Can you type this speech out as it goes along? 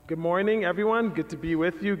Good morning, everyone. Good to be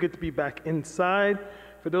with you. Good to be back inside.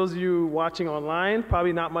 For those of you watching online,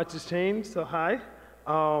 probably not much has changed, so hi.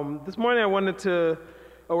 This morning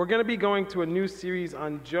we're going to be going to a new series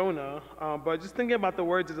on Jonah, but just thinking about the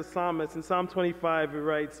words of the psalmist, in Psalm 25 it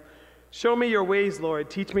writes, "Show me your ways, Lord,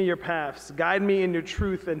 teach me your paths, guide me in your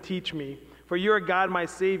truth and teach me. For you are God, my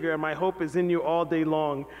Savior, and my hope is in you all day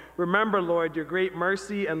long. Remember, Lord, your great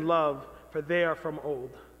mercy and love, for they are from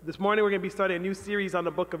old." This morning we're going to be starting a new series on the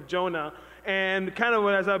book of Jonah. And kind of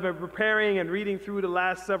as I've been preparing and reading through the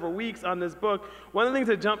last several weeks on this book, one of the things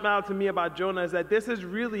that jumped out to me about Jonah is that this is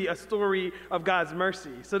really a story of God's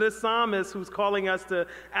mercy. So this psalmist who's calling us to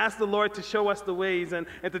ask the Lord to show us the ways and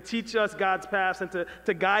to teach us God's paths and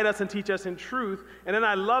to guide us and teach us in truth. And then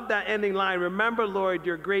I love that ending line, "Remember, Lord,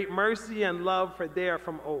 your great mercy and love, for they are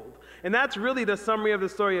from old." And that's really the summary of the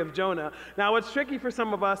story of Jonah. Now, what's tricky for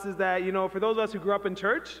some of us is that, for those of us who grew up in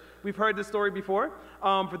church, we've heard this story before.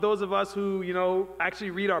 For those of us who, actually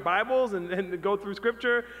read our Bibles and go through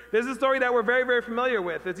Scripture, this is a story that we're very, very familiar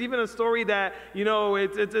with. It's even a story that,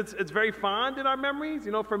 it's very fond in our memories.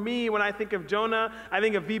 For me, when I think of Jonah, I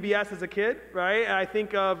think of VBS as a kid, right? And I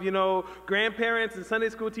think of, grandparents and Sunday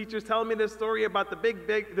school teachers telling me this story about the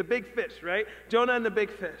big fish, right? Jonah and the big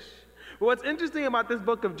fish. But what's interesting about this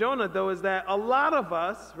book of Jonah, though, is that a lot of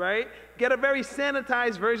us, right, get a very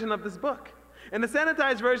sanitized version of this book. And the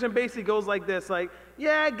sanitized version basically goes like this,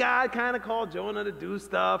 God kind of called Jonah to do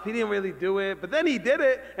stuff. He didn't really do it, but then he did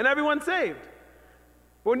it, and everyone's saved.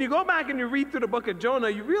 But when you go back and you read through the book of Jonah,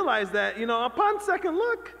 you realize that, upon second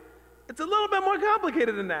look, it's a little bit more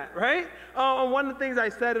complicated than that, right? One of the things I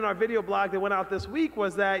said in our video blog that went out this week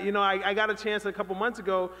was that, I got a chance a couple months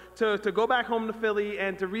ago to go back home to Philly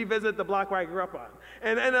and to revisit the block where I grew up on.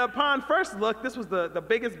 And upon first look, this was the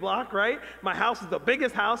biggest block, right? My house was the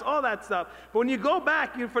biggest house, all that stuff. But when you go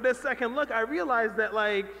back for this second look, I realized that,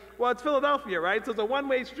 it's Philadelphia, right? So it's a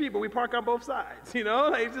one-way street, but we park on both sides,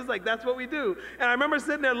 It's just that's what we do. And I remember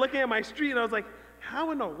sitting there looking at my street, and I was like,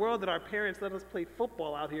 how in the world did our parents let us play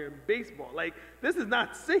football out here and baseball? This is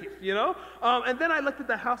not safe, And then I looked at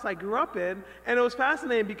the house I grew up in, and it was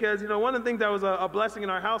fascinating because, one of the things that was a blessing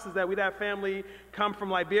in our house is that we'd have family come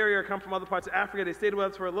from Liberia or come from other parts of Africa. They stayed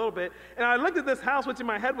with us for a little bit. And I looked at this house, which in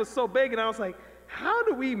my head was so big, and I was like, how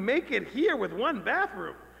do we make it here with one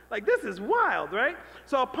bathroom? This is wild, right?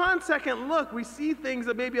 So upon second look, we see things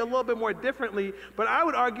that maybe a little bit more differently, but I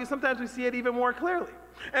would argue sometimes we see it even more clearly.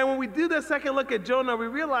 And when we do the second look at Jonah, we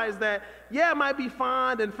realize that, it might be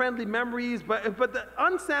fond and friendly memories, but the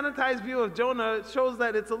unsanitized view of Jonah shows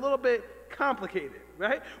that it's a little bit complicated,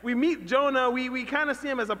 right? We meet Jonah, we kind of see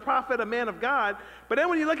him as a prophet, a man of God, but then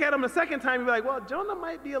when you look at him the second time, you're like, well, Jonah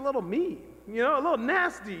might be a little mean, a little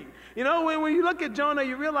nasty. When you look at Jonah,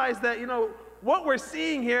 you realize that, what we're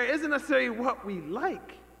seeing here isn't necessarily what we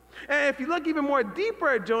like. And if you look even more deeper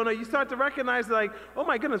at Jonah, you start to recognize oh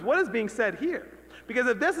my goodness, what is being said here? Because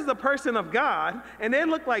if this is a person of God, and they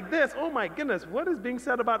look like this, oh my goodness, what is being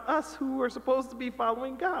said about us who are supposed to be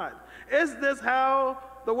following God? Is this how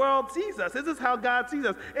the world sees us? Is this how God sees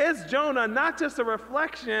us? Is Jonah not just a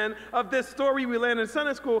reflection of this story we learned in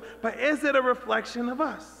Sunday school, but is it a reflection of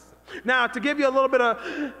us? Now, to give you a little bit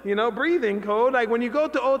of, breathing code, when you go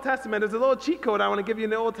to Old Testament, there's a little cheat code I want to give you in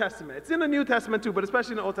the Old Testament. It's in the New Testament too, but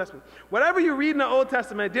especially in the Old Testament. Whatever you read in the Old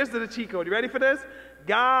Testament, this is the cheat code. You ready for this?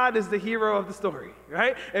 God is the hero of the story,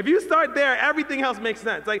 right? If you start there, everything else makes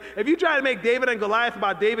sense. If you try to make David and Goliath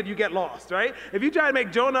about David, you get lost, right? If you try to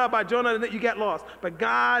make Jonah about Jonah, you get lost. But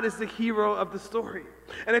God is the hero of the story.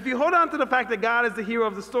 And if you hold on to the fact that God is the hero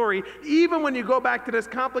of the story, even when you go back to this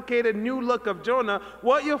complicated new look of Jonah,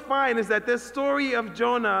 what you'll find is that this story of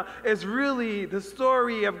Jonah is really the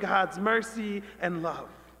story of God's mercy and love.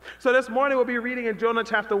 So this morning we'll be reading in Jonah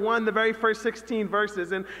chapter 1, the very first 16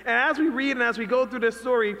 verses. And as we read and as we go through this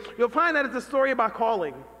story, you'll find that it's a story about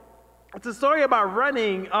calling. It's a story about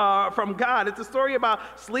running from God. It's a story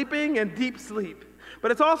about sleeping and deep sleep. But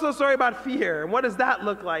it's also a story about fear. And what does that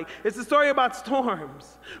look like? It's a story about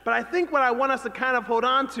storms. But I think what I want us to kind of hold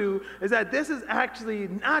on to is that this is actually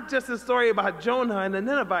not just a story about Jonah and the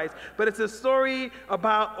Ninevites, but it's a story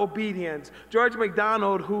about obedience. George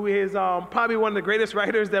MacDonald, who is probably one of the greatest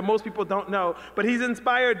writers that most people don't know, but he's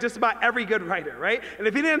inspired just about every good writer, right? And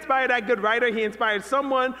if he didn't inspire that good writer, he inspired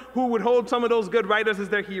someone who would hold some of those good writers as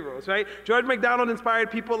their heroes, right? George MacDonald inspired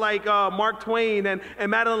people like Mark Twain and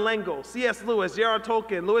Madeleine L'Engle, C.S. Lewis, Gerald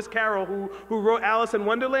Tolkien, Lewis Carroll, who wrote Alice in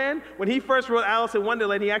Wonderland, when he first wrote Alice in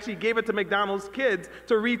Wonderland, he actually gave it to McDonald's kids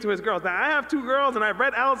to read to his girls. Now, I have 2 girls, and I've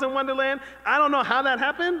read Alice in Wonderland. I don't know how that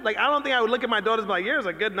happened. Like, I don't think I would look at my daughters and be like, here's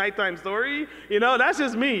a good nighttime story. You know, that's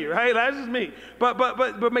just me, right? That's just me.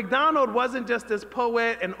 But MacDonald wasn't just this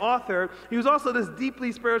poet and author. He was also this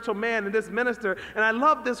deeply spiritual man and this minister. And I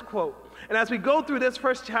love this quote. And as we go through this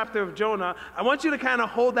first chapter of Jonah, I want you to kind of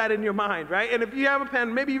hold that in your mind, right? And if you have a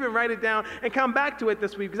pen, maybe even write it down and come back to it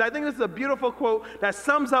this week, because I think this is a beautiful quote that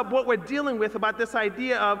sums up what we're dealing with about this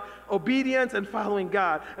idea of obedience and following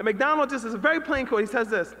God. And MacDonald just is a very plain quote. He says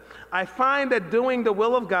this: I find that doing the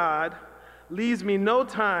will of God leaves me no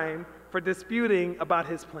time for disputing about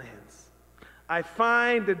his plans. I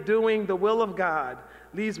find that doing the will of God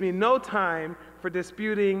leaves me no time for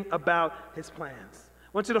disputing about his plans.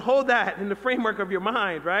 I want you to hold that in the framework of your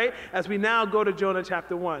mind, right? As we now go to Jonah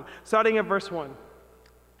chapter 1, starting at verse 1.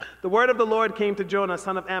 The word of the Lord came to Jonah,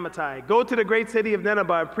 son of Amittai. Go to the great city of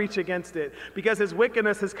Nineveh and preach against it, because his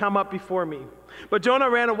wickedness has come up before me. But Jonah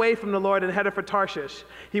ran away from the Lord and headed for Tarshish.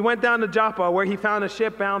 He went down to Joppa, where he found a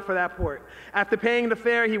ship bound for that port. After paying the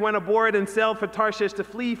fare, he went aboard and sailed for Tarshish to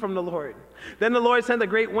flee from the Lord. Then the Lord sent a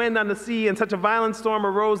great wind on the sea, and such a violent storm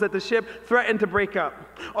arose that the ship threatened to break up.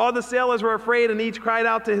 All the sailors were afraid, and each cried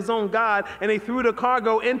out to his own God, and they threw the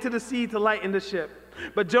cargo into the sea to lighten the ship.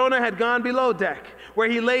 But Jonah had gone below deck, where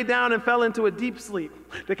he lay down and fell into a deep sleep.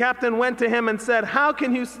 The captain went to him and said, "How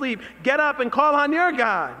can you sleep? Get up and call on your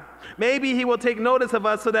God. Maybe he will take notice of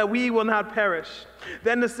us so that we will not perish."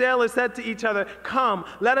 Then the sailors said to each other, "Come,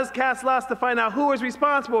 let us cast lots to find out who is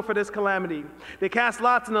responsible for this calamity." They cast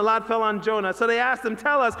lots, and the lot fell on Jonah. So they asked him,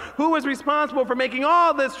 "Tell us, who is responsible for making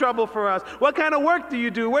all this trouble for us? What kind of work do you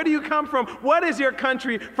do? Where do you come from? What is your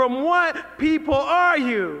country? From what people are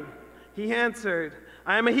you?" He answered,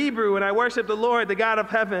 "I am a Hebrew, and I worship the Lord, the God of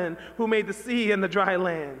heaven, who made the sea and the dry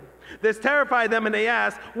land." This terrified them, and they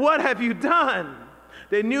asked, "What have you done?"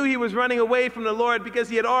 They knew he was running away from the Lord because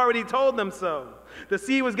he had already told them so. The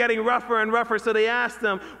sea was getting rougher and rougher, so they asked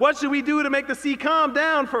him, "What should we do to make the sea calm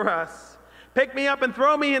down for us?" "Pick me up and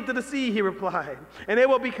throw me into the sea," he replied, "and it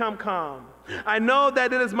will become calm. I know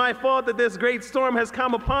that it is my fault that this great storm has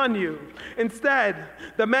come upon you." Instead,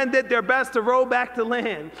 the men did their best to row back to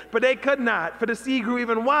land, but they could not, for the sea grew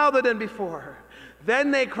even wilder than before.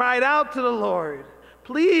 Then they cried out to the Lord,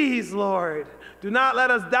 "Please, Lord, do not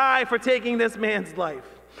let us die for taking this man's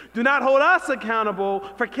life. Do not hold us accountable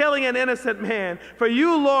for killing an innocent man, for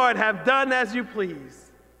you, Lord, have done as you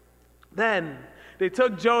please." Then they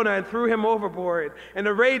took Jonah and threw him overboard, and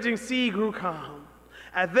the raging sea grew calm.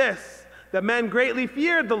 At this, the men greatly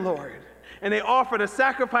feared the Lord, and they offered a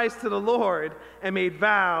sacrifice to the Lord and made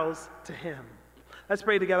vows to him. Let's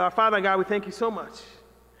pray together. Our Father God, we thank you so much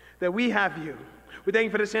that we have you. We thank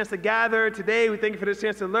you for this chance to gather today. We thank you for this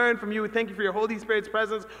chance to learn from you. We thank you for your Holy Spirit's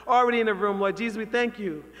presence already in the room. Lord Jesus, we thank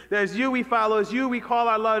you that as you we follow, as you we call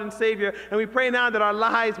our Lord and Savior, and we pray now that our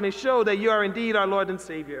lives may show that you are indeed our Lord and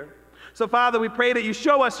Savior. So, Father, we pray that you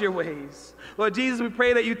show us your ways. Lord Jesus, we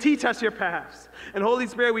pray that you teach us your paths. And Holy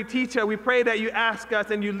Spirit, we pray that you ask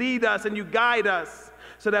us and you lead us and you guide us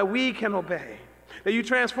so that we can obey. That you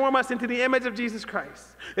transform us into the image of Jesus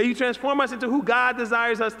Christ. That you transform us into who God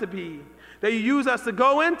desires us to be. That you use us to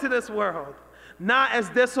go into this world, not as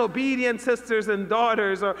disobedient sisters and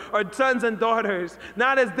daughters or sons and daughters,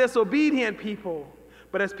 not as disobedient people,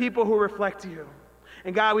 but as people who reflect you.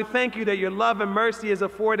 And God, we thank you that your love and mercy is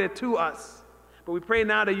afforded to us. But we pray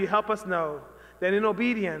now that you help us know that in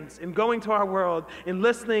obedience, in going to our world, in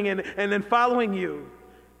listening and in following you,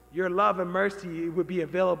 your love and mercy would be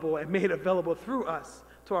available and made available through us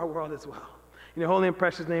to our world as well. In your holy and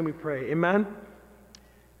precious name we pray. Amen.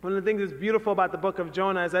 One of the things that's beautiful about the book of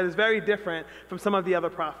Jonah is that it's very different from some of the other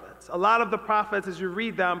prophets. A lot of the prophets, as you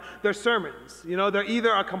read them, they're sermons. You know, they're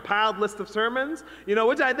either a compiled list of sermons, you know,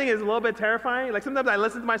 which I think is a little bit terrifying. Like sometimes I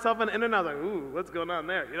listen to myself on the internet, I'm like, ooh, what's going on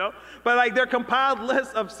there, you know? But like they're compiled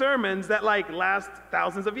lists of sermons that like last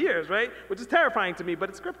thousands of years, right? Which is terrifying to me, but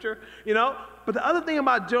it's scripture, you know? But the other thing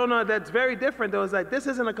about Jonah that's very different, though, is that this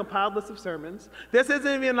isn't a compiled list of sermons. This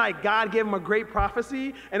isn't even like God gave him a great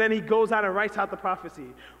prophecy, and then he goes out and writes out the prophecy.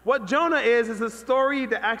 What Jonah is a story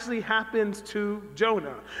that actually happens to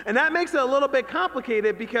Jonah. And that makes it a little bit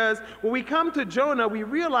complicated because when we come to Jonah, we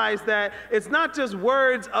realize that it's not just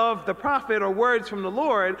words of the prophet or words from the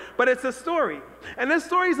Lord, but it's a story. And this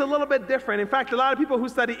story is a little bit different. In fact, a lot of people who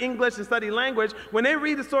study English and study language, when they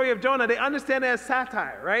read the story of Jonah, they understand it as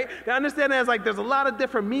satire, right? They understand it as like there's a lot of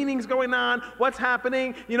different meanings going on, what's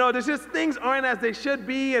happening. There's just things aren't as they should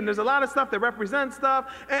be, and there's a lot of stuff that represents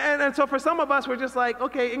stuff. And so for some of us, we're just like,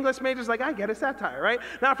 okay, English majors, like, I get it, satire, right?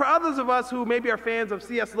 Now, for others of us who maybe are fans of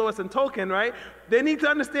C.S. Lewis and Tolkien, right, they need to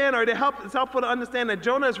understand, or it's helpful to understand that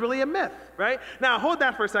Jonah is really a myth, right? Now, hold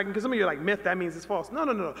that for a second, because some of you are like, myth, that means it's false. No.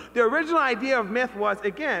 The original idea of myth was,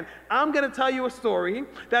 again, I'm going to tell you a story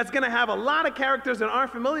that's going to have a lot of characters that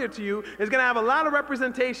aren't familiar to you. It's going to have a lot of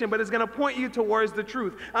representation, but it's going to point you towards the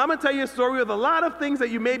truth. I'm going to tell you a story with a lot of things that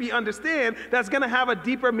you maybe understand that's going to have a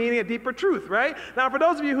deeper meaning, a deeper truth, right? Now, for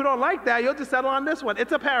those of you who don't like that, you'll just settle on this one.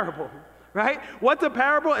 It's a parable. Right? What's a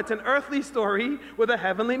parable? It's an earthly story with a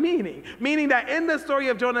heavenly meaning. Meaning that in the story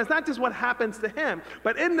of Jonah, it's not just what happens to him,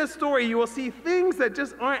 but in this story, you will see things that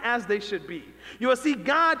just aren't as they should be. You will see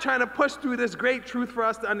God trying to push through this great truth for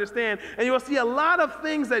us to understand, and you will see a lot of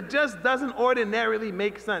things that just doesn't ordinarily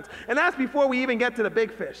make sense. And that's before we even get to the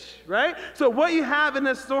big fish, right? So what you have in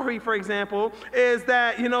this story, for example, is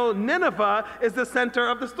that, Nineveh is the center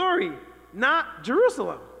of the story, not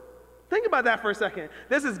Jerusalem. Think about that for a second.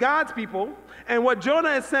 This is God's people, and what Jonah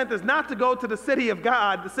is sent is not to go to the city of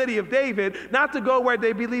God, the city of David, not to go where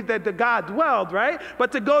they believed that the God dwelled, right?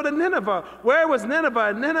 But to go to Nineveh. Where was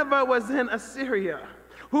Nineveh? Nineveh was in Assyria.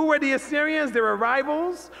 Who were the Assyrians? They were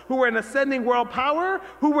rivals, who were an ascending world power,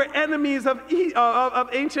 who were enemies of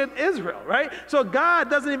ancient Israel, right? So God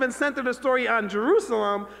doesn't even center the story on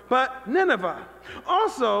Jerusalem, but Nineveh.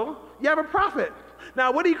 Also, you have a prophet.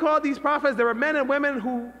 Now, what do you call these prophets? There were men and women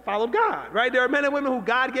who followed God, right? There were men and women who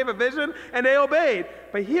God gave a vision and they obeyed.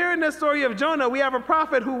 But here in the story of Jonah, we have a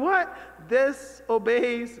prophet who what?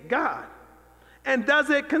 Disobeys God and does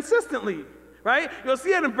it consistently, right? You'll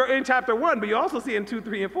see it in chapter 1, but you also see it in 2,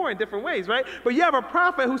 3, and 4 in different ways, right? But you have a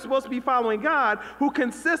prophet who's supposed to be following God who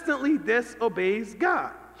consistently disobeys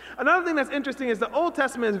God. Another thing that's interesting is the Old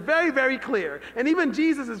Testament is very, very clear. And even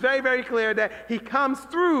Jesus is very, very clear that he comes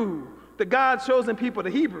through the God's chosen people,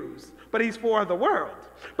 the Hebrews, but he's for the world.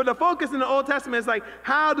 But the focus in the Old Testament is like,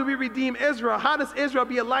 how do we redeem Israel? How does Israel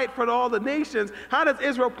be a light for all the nations? How does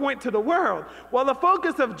Israel point to the world? Well, the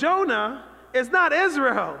focus of Jonah is not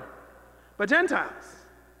Israel, but Gentiles,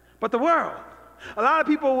 but the world. A lot of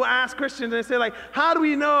people will ask Christians and they say like, how do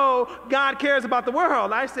we know God cares about the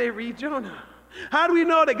world? I say, read Jonah. How do we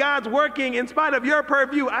know that God's working in spite of your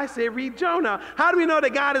purview? I say, read Jonah. How do we know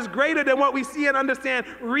that God is greater than what we see and understand?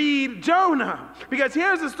 Read Jonah. Because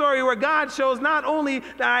here's a story where God shows not only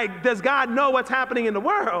does God know what's happening in the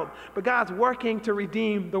world, but God's working to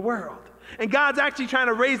redeem the world. And God's actually trying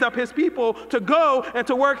to raise up his people to go and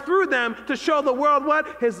to work through them to show the world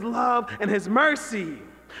what? His love and his mercy.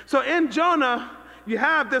 So in Jonah, you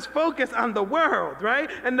have this focus on the world, right?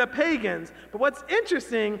 And the pagans. But what's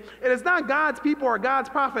interesting, it is not God's people or God's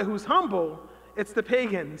prophet who's humble. It's the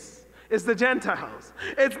pagans. It's the Gentiles.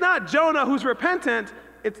 It's not Jonah who's repentant.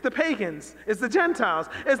 It's the pagans. It's the Gentiles.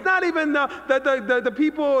 It's not even the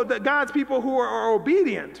people, God's people who are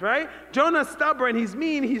obedient, right? Jonah's stubborn. He's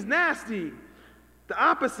mean. He's nasty. The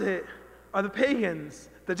opposite are the pagans,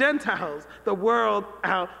 the Gentiles, the world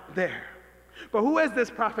out there. But who is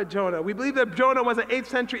this prophet Jonah? We believe that Jonah was an 8th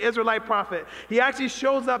century Israelite prophet. He actually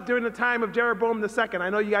shows up during the time of Jeroboam II.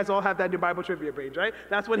 I know you guys all have that in your Bible trivia page, right?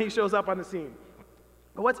 That's when he shows up on the scene.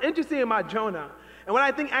 But what's interesting about Jonah, and what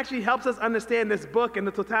I think actually helps us understand this book and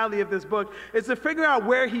the totality of this book, is to figure out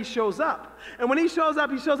where he shows up. And when he shows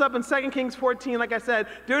up in 2 Kings 14, like I said,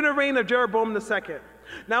 during the reign of Jeroboam II.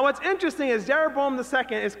 Now what's interesting is Jeroboam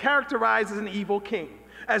II is characterized as an evil king,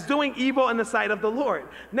 as doing evil in the sight of the Lord.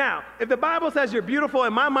 Now, if the Bible says you're beautiful,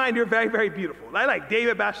 in my mind, you're very, very beautiful. Like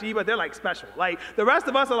David, Bathsheba, they're like special. Like the rest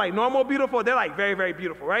of us are like normal beautiful, they're like very, very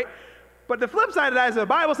beautiful, right? But the flip side of that is the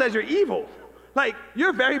Bible says you're evil. Like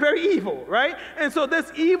you're very, very evil, right? And so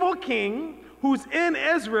this evil king who's in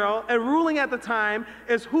Israel and ruling at the time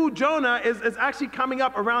is who Jonah is actually coming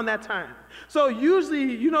up around that time. So usually,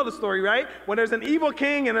 you know the story, right? When there's an evil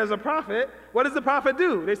king and there's a prophet, what does the prophet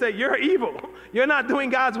do? They say, you're evil. You're not doing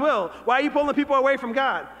God's will. Why are you pulling people away from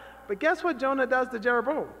God? But guess what Jonah does to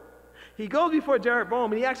Jeroboam? He goes before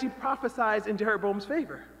Jeroboam and he actually prophesies in Jeroboam's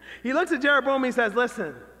favor. He looks at Jeroboam and he says,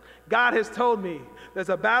 listen, God has told me there's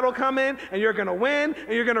a battle coming and you're going to win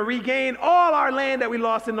and you're going to regain all our land that we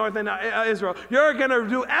lost in northern Israel. You're going to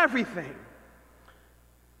do everything.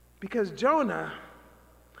 Because Jonah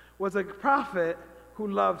was a prophet who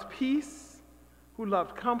loved peace, who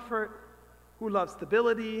loved comfort, who loved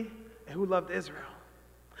stability, and who loved Israel.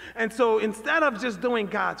 And so instead of just doing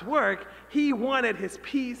God's work, he wanted his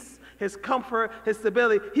peace, his comfort, his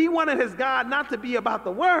stability. He wanted his God not to be about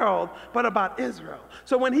the world, but about Israel.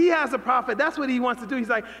 So when he has a prophet, that's what he wants to do. He's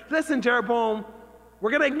like, listen, Jeroboam, We're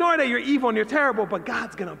going to ignore that you're evil and you're terrible, but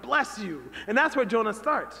God's going to bless you. And that's where Jonah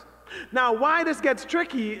starts. Now, why this gets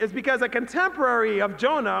tricky is because a contemporary of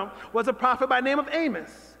Jonah was a prophet by the name of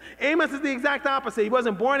Amos. Amos is the exact opposite. He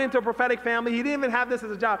wasn't born into a prophetic family. He didn't even have this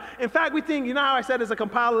as a job. In fact, we think, you know how I said it's a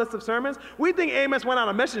compiled list of sermons? We think Amos went on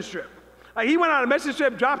a mission trip. Like he went on a mission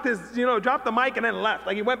trip, dropped the mic and then left.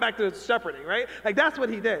 Like he went back to shepherding, right? Like that's what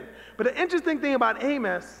he did. But the interesting thing about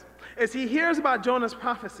Amos is he hears about Jonah's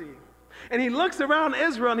prophecy and he looks around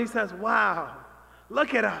Israel and he says, wow,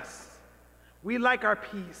 look at us. We like our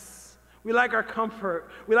peace. We like our comfort.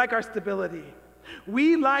 We like our stability.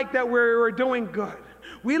 We like that we're doing good.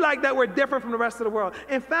 We like that we're different from the rest of the world.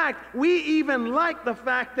 In fact, we even like the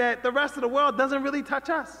fact that the rest of the world doesn't really touch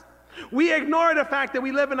us. We ignore the fact that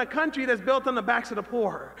we live in a country that's built on the backs of the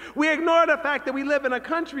poor. We ignore the fact that we live in a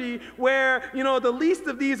country where, the least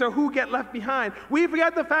of these are who get left behind. We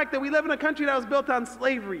forget the fact that we live in a country that was built on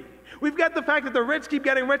slavery. We forget the fact that the rich keep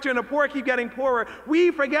getting richer and the poor keep getting poorer.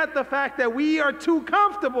 We forget the fact that we are too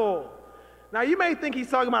comfortable. Now, you may think he's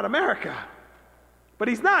talking about America, but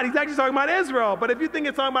he's not. He's actually talking about Israel. But if you think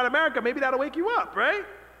it's talking about America, maybe that'll wake you up, right?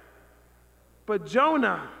 But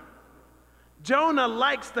Jonah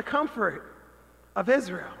likes the comfort of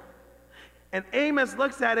Israel. And Amos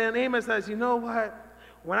looks at it, and Amos says, you know what?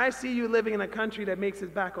 When I see you living in a country that makes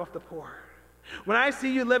its back off the poor, when I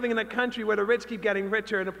see you living in a country where the rich keep getting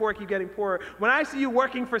richer and the poor keep getting poorer, when I see you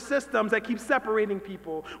working for systems that keep separating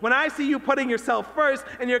people, when I see you putting yourself first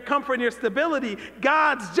and your comfort and your stability,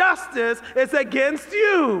 God's justice is against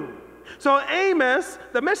you. So Amos,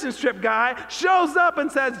 the mission trip guy, shows up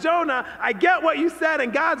and says, Jonah, I get what you said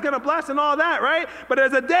and God's going to bless and all that, right? But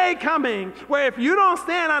there's a day coming where if you don't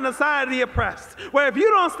stand on the side of the oppressed, where if you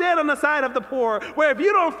don't stand on the side of the poor, where if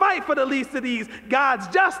you don't fight for the least of these, God's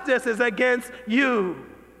justice is against you.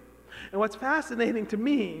 And what's fascinating to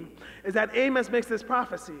me is that Amos makes this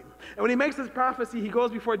prophecy. And when he makes this prophecy, he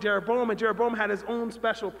goes before Jeroboam, and Jeroboam had his own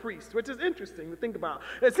special priest, which is interesting to think about.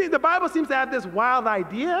 See, the Bible seems to have this wild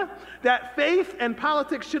idea that faith and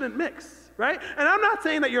politics shouldn't mix. Right? And I'm not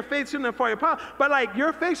saying that your faith shouldn't inform your politics, but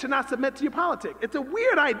your faith should not submit to your politics. It's a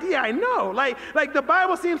weird idea, I know. Like the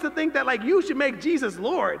Bible seems to think that you should make Jesus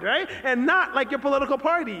Lord, right? And not your political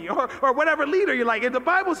party or whatever leader you like. And the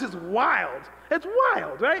Bible's just wild. It's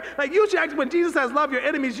wild, right? You should actually, when Jesus says love your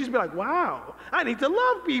enemies, you should be like, wow, I need to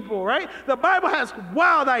love people, right? The Bible has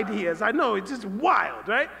wild ideas. I know, it's just wild,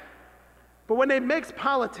 right? But when they mix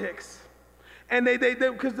politics, and they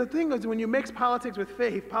because the thing is, when you mix politics with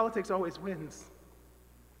faith, politics always wins,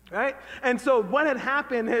 right? And so what had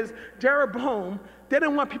happened is Jeroboam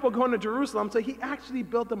didn't want people going to Jerusalem, so he actually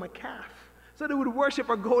built them a calf so they would worship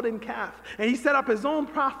a golden calf. And he set up his own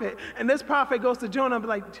prophet, and this prophet goes to Jonah and be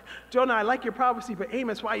like, Jonah, I like your prophecy, but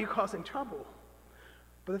Amos, why are you causing trouble?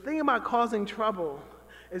 But the thing about causing trouble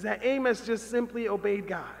is that Amos just simply obeyed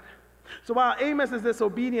God. So while Amos is this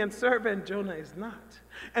obedient servant, Jonah is not.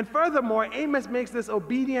 And furthermore, Amos makes this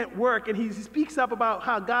obedient work, and he speaks up about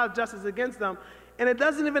how God's justice is against them, and it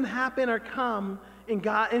doesn't even happen or come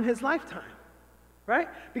in his lifetime, right?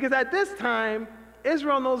 Because at this time,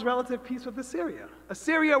 Israel knows relative peace with Assyria.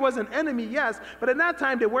 Assyria was an enemy, yes, but at that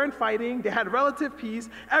time they weren't fighting, they had relative peace,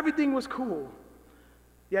 everything was cool.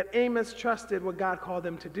 Yet Amos trusted what God called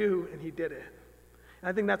him to do, and he did it. And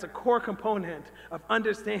I think that's a core component of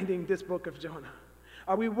understanding this book of Jonah.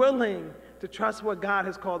 Are we willing to trust what God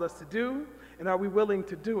has called us to do? And are we willing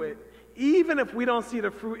to do it, even if we don't see the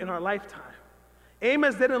fruit in our lifetime?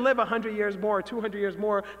 Amos didn't live 100 years more or 200 years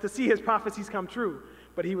more to see his prophecies come true,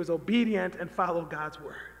 but he was obedient and followed God's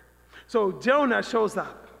word. So Jonah shows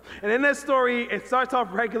up. And in this story, it starts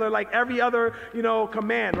off regular like every other,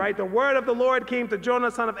 command, right? The word of the Lord came to Jonah,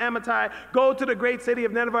 son of Amittai, go to the great city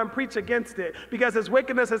of Nineveh and preach against it, because its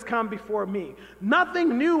wickedness has come before me.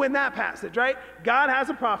 Nothing new in that passage, right? God has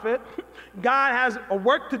a prophet, God has a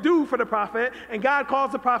work to do for the prophet, and God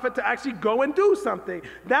calls the prophet to actually go and do something.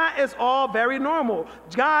 That is all very normal.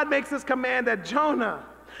 God makes this command that Jonah,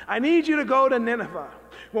 I need you to go to Nineveh.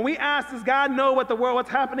 When we ask, does God know what's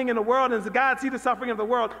happening in the world, and does God see the suffering of the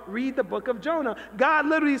world? Read the book of Jonah. God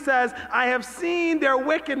literally says, I have seen their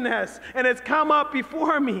wickedness, and it's come up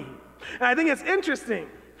before me. And I think it's interesting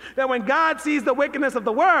that when God sees the wickedness of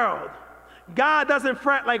the world, God doesn't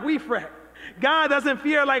fret like we fret. God doesn't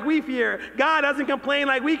fear like we fear. God doesn't complain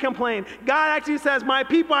like we complain. God actually says, my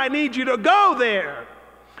people, I need you to go there.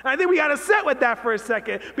 I think we got to sit with that for a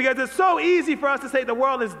second, because it's so easy for us to say the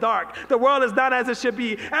world is dark. The world is not as it should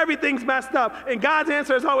be. Everything's messed up. And God's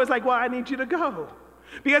answer is always like, well, I need you to go.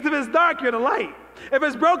 Because if it's dark, you're the light. If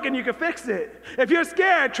it's broken, you can fix it. If you're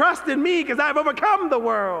scared, trust in me, because I've overcome the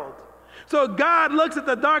world. So God looks at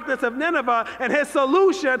the darkness of Nineveh, and his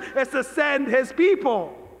solution is to send his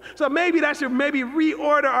people. So maybe that should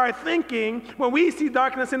reorder our thinking when we see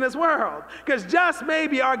darkness in this world. Because just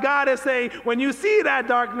maybe our God is saying, when you see that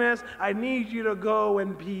darkness, I need you to go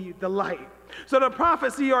and be the light. So the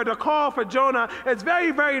prophecy or the call for Jonah is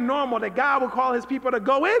very, very normal that God will call his people to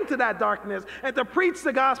go into that darkness and to preach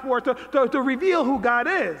the gospel or to reveal who God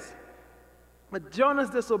is. But Jonah's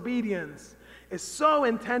disobedience is so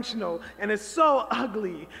intentional, and it's so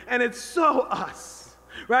ugly, and it's so us.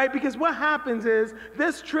 Right? Because what happens is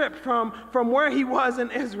this trip from where he was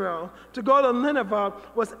in Israel to go to Nineveh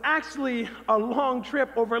was actually a long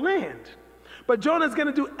trip over land. But Jonah's going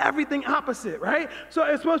to do everything opposite, right? So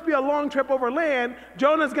it's supposed to be a long trip over land.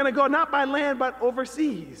 Jonah's going to go not by land, but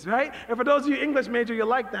overseas, right? And for those of you English major, you'll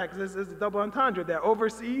like that because it's a double entendre there.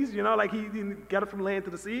 Overseas, like he didn't get it from land to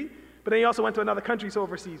the sea. But then he also went to another country, so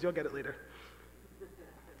overseas. You'll get it later.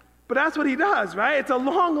 But that's what he does, right? It's a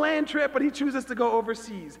long land trip, but he chooses to go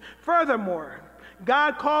overseas. Furthermore,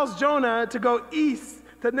 God calls Jonah to go east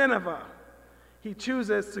to Nineveh. He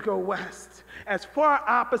chooses to go west, as far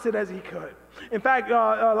opposite as he could. In fact,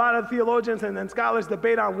 a lot of theologians and scholars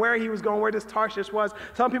debate on where he was going, where this Tarshish was.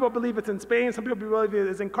 Some people believe it's in Spain. Some people believe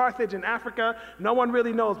it's in Carthage in Africa. No one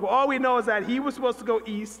really knows. But all we know is that he was supposed to go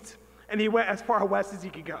east, and he went as far west as he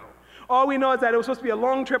could go. All we know is that it was supposed to be a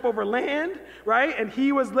long trip over land, right? And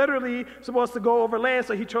he was literally supposed to go over land,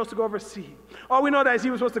 so he chose to go over sea. All we know that is he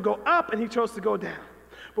was supposed to go up, and he chose to go down.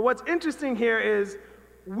 But what's interesting here is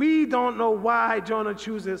we don't know why Jonah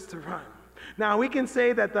chooses to run. Now, we can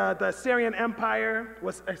say that the Assyrian Empire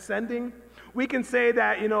was ascending. We can say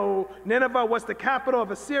that, Nineveh was the capital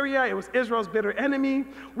of Assyria. It was Israel's bitter enemy.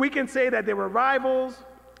 We can say that they were rivals.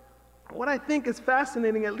 What I think is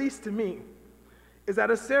fascinating, at least to me, is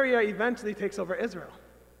that Assyria eventually takes over Israel.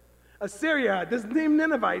 Assyria, this name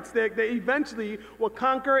Ninevites, they eventually will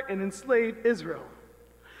conquer and enslave Israel.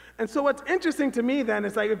 And so what's interesting to me then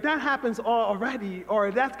is if that happens already, or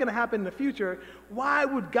if that's going to happen in the future, why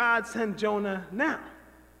would God send Jonah now?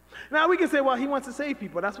 Now we can say, well, he wants to save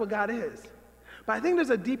people. That's what God is. But I think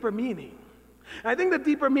there's a deeper meaning. And I think the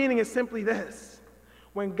deeper meaning is simply this.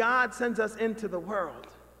 When God sends us into the world,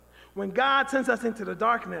 when God sends us into the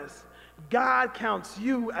darkness, God counts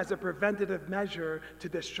you as a preventative measure to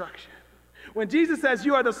destruction. When Jesus says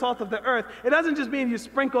you are the salt of the earth, it doesn't just mean you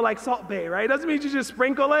sprinkle like Salt Bae, right? It doesn't mean you just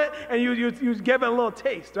sprinkle it and you give it a little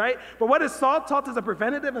taste, right? But what is salt? Salt is a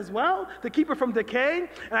preventative as well, to keep it from decay.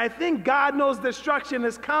 And I think God knows destruction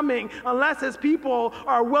is coming unless his people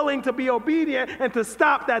are willing to be obedient and to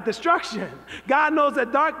stop that destruction. God knows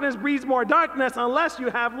that darkness breeds more darkness unless you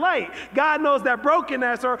have light. God knows that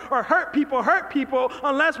brokenness or hurt people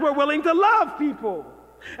unless we're willing to love people.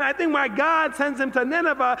 And I think why God sends him to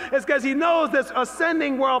Nineveh is because he knows this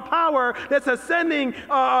ascending world power, this ascending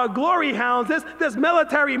glory hounds, this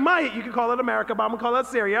military might, you could call it America, but I'm going to call it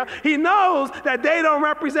Syria. He knows that they don't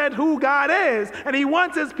represent who God is, and he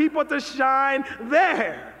wants his people to shine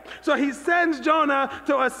there. So he sends Jonah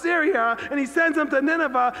to Assyria, and he sends him to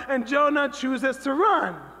Nineveh, and Jonah chooses to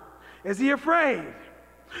run. Is he afraid?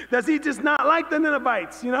 Does he just not like the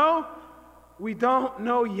Ninevites, We don't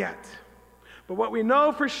know yet. But what we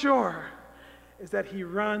know for sure is that he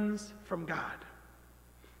runs from God.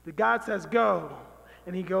 That God says go,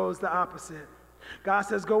 and he goes the opposite. God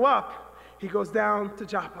says go up, he goes down to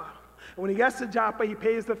Joppa. And when he gets to Joppa, he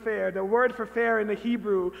pays the fare. The word for fare in the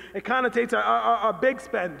Hebrew, it connotates a big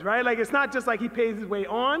spend, right? It's not just like he pays his way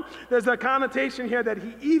on. There's a connotation here that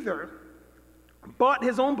he either bought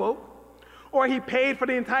his own boat, or he paid for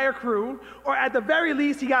the entire crew, or at the very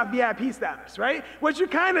least, he got VIP status, right? What you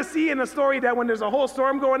kind of see in the story that when there's a whole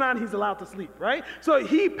storm going on, he's allowed to sleep, right? So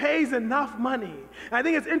he pays enough money. And I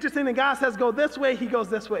think it's interesting that God says go this way, he goes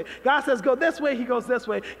this way. God says go this way, he goes this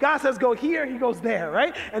way. God says go here, he goes there,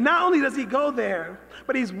 right? And not only does he go there,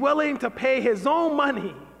 but he's willing to pay his own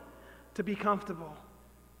money to be comfortable,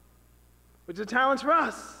 which is a challenge for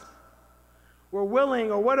us. We're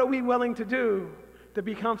willing, or what are we willing to do to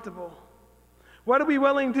be comfortable? What are we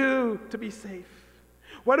willing to do to be safe?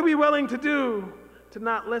 What are we willing to do to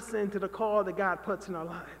not listen to the call that God puts in our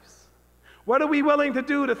lives? What are we willing to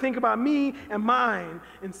do to think about me and mine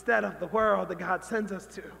instead of the world that God sends us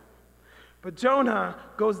to? But Jonah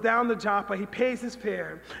goes down to Joppa. He pays his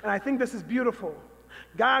fare. And I think this is beautiful.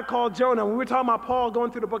 God called Jonah. When we were talking about Paul going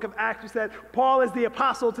through the book of Acts, we said Paul is the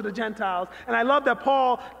apostle to the Gentiles. And I love that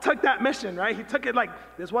Paul took that mission, right? He took it like,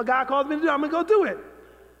 this is what God called me to do. I'm going to go do it.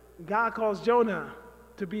 God calls Jonah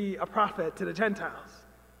to be a prophet to the Gentiles.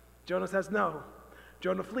 Jonah says no.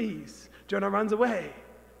 Jonah flees. Jonah runs away.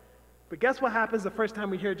 But guess what happens the first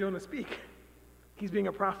time we hear Jonah speak? He's being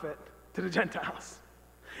a prophet to the Gentiles.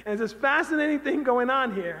 And there's this fascinating thing going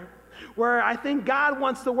on here where I think God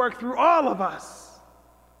wants to work through all of us,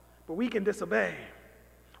 but we can disobey.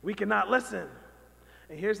 We cannot listen.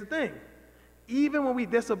 And here's the thing. Even when we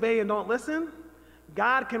disobey and don't listen,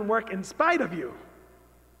 God can work in spite of you.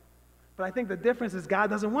 But I think the difference is God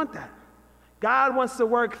doesn't want that. God wants to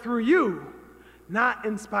work through you, not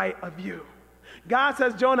in spite of you. God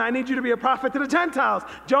says, Jonah, I need you to be a prophet to the Gentiles.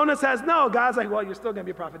 Jonah says no. God's like, well, you're still going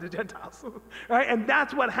to be a prophet to the Gentiles. Right? And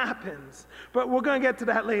that's what happens. But we're going to get to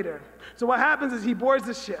that later. So what happens is he boards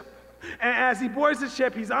the ship. And as he boards the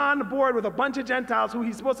ship, he's on board with a bunch of Gentiles who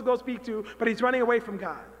he's supposed to go speak to, but he's running away from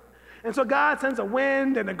God. And so God sends a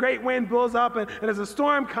wind, and a great wind blows up, and there's a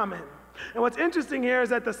storm coming. And what's interesting here is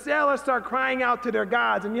that the sailors start crying out to their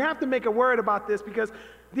gods. And you have to make a word about this because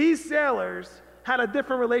these sailors had a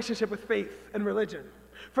different relationship with faith and religion.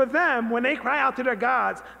 For them, when they cry out to their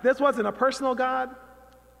gods, this wasn't a personal God.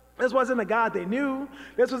 This wasn't a God they knew.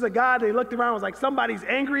 This was a God they looked around and was like, somebody's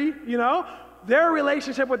angry, you know? Their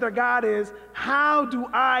relationship with their God is, how do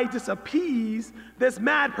I just appease this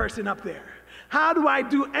mad person up there? How do I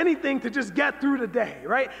do anything to just get through the day,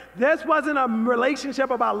 right? This wasn't a relationship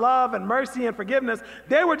about love and mercy and forgiveness.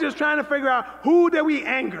 They were just trying to figure out, who did we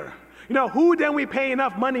anger? You know, who didn't we pay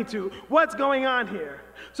enough money to? What's going on here?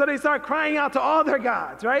 So they start crying out to all their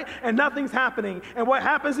gods, right? And nothing's happening. And what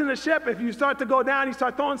happens in the ship, if you start to go down, you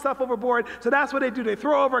start throwing stuff overboard. So that's what they do. They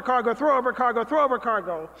throw over cargo, throw over cargo, throw over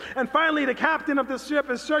cargo. And finally, the captain of the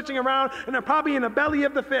ship is searching around, and they're probably in the belly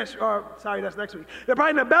of the fish. Or, sorry, that's next week. They're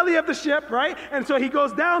probably in the belly of the ship, right? And so he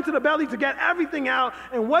goes down to the belly to get everything out.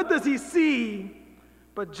 And what does he see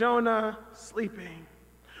but Jonah sleeping?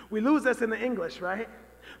 We lose this in the English, right?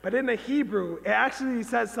 But in the Hebrew, it actually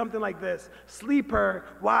says something like this: sleeper,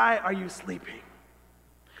 why are you sleeping?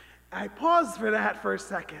 I paused for that for a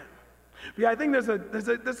second, because I think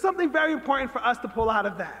there's something very important for us to pull out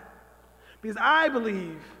of that. Because I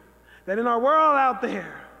believe that in our world out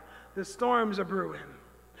there, the storms are brewing,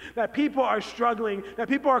 that people are struggling, that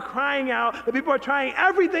people are crying out, that people are trying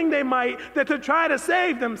everything they might to try to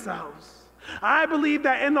save themselves. I believe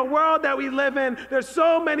that in the world that we live in, there's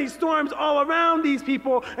so many storms all around these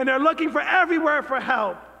people, and they're looking for everywhere for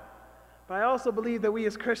help. But I also believe that we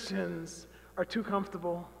as Christians are too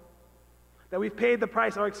comfortable, that we've paid the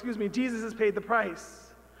price, or excuse me, Jesus has paid the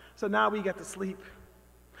price, so now we get to sleep.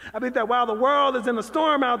 I believe that while the world is in a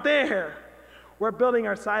storm out there, we're building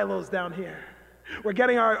our silos down here. We're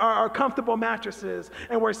getting our comfortable mattresses,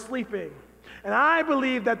 and we're sleeping. And I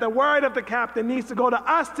believe that the word of the captain needs to go to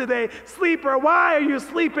us today. Sleeper, why are you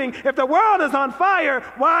sleeping? If the world is on fire,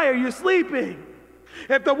 why are you sleeping?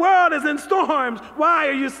 If the world is in storms, why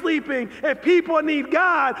are you sleeping? If people need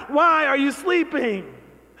God, why are you sleeping?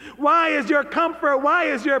 Why is your comfort? Why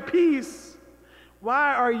is your peace?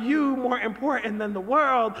 Why are you more important than the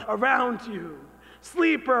world around you?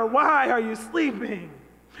 Sleeper, why are you sleeping?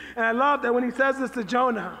 And I love that when he says this to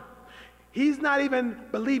Jonah, he's not even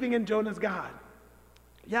believing in Jonah's God.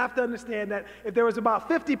 You have to understand that if there was about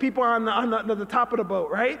 50 people on the top of the boat,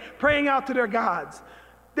 right, praying out to their gods,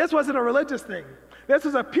 this wasn't a religious thing. This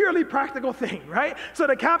was a purely practical thing, right? So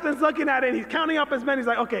the captain's looking at it, and he's counting up his men. He's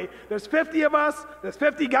like, okay, there's 50 of us. There's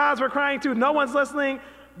 50 gods we're crying to. No one's listening.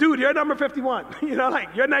 Dude, you're number 51. You know,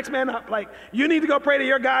 like, you're next man up. Like, you need to go pray to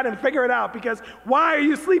your God and figure it out, because why are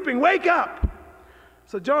you sleeping? Wake up.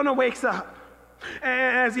 So Jonah wakes up.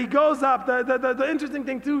 And as he goes up, the interesting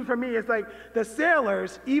thing too for me is like the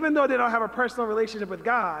sailors, even though they don't have a personal relationship with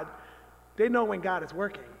God, they know when God is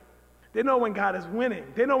working. They know when God is winning.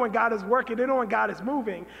 They know when God is working. They know when God is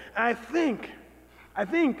moving. And I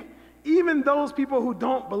think even those people who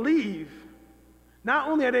don't believe, not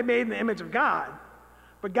only are they made in the image of God,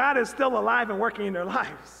 but God is still alive and working in their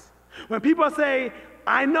lives. When people say,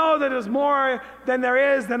 I know that there's more than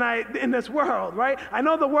there is in this world, right? I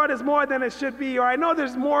know the world is more than it should be, or I know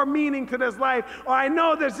there's more meaning to this life, or I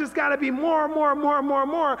know there's just got to be more.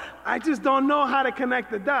 I just don't know how to connect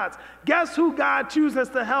the dots. Guess who God chooses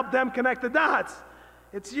to help them connect the dots?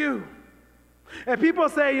 It's you. And people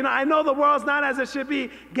say, you know, I know the world's not as it should be.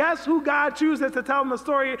 Guess who God chooses to tell them the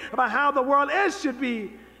story about how the world should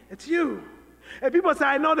be? It's you. And people say,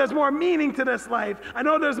 I know there's more meaning to this life. I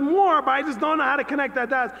know there's more, but I just don't know how to connect that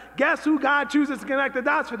dots. Guess who God chooses to connect the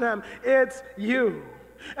dots for them? It's you.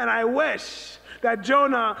 And I wish that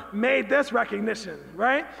Jonah made this recognition,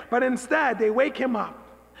 right? But instead, they wake him up.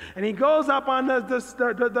 And he goes up on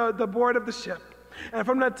the board of the ship. And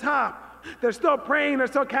from the top, they're still praying. They're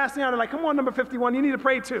still casting out. They're like, come on, number 51, you need to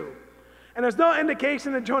pray too. And there's no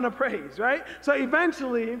indication that Jonah prays, right? So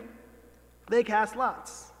eventually, they cast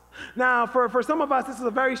lots. Now, for some of us, this is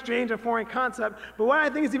a very strange and foreign concept, but what I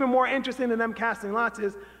think is even more interesting than them casting lots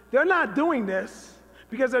is they're not doing this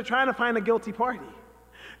because they're trying to find a guilty party.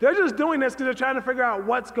 They're just doing this because they're trying to figure out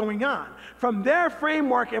what's going on. From their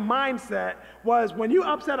framework and mindset was when you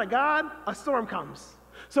upset a God, a storm comes.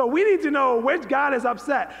 So we need to know which God is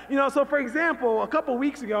upset. So for example, a couple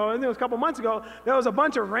weeks ago, I think it was a couple months ago, there was a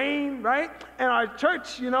bunch of rain, right? And our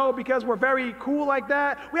church, because we're very cool like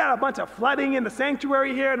that, we had a bunch of flooding in the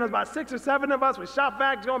sanctuary here, and there was about 6 or 7 of us with shop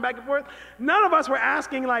vacs going back and forth. None of us were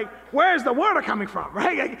asking, where's the water coming from,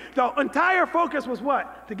 right? The entire focus was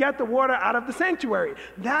what? To get the water out of the sanctuary.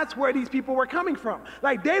 That's where these people were coming from.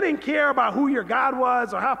 They didn't care about who your God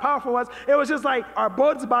was or how powerful it was. It was just our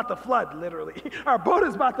boat's about to flood, literally. Our boat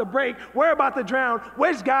is about to break. We're about to drown.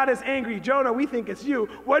 Which God is angry? Jonah, we think it's you.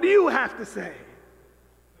 What do you have to say?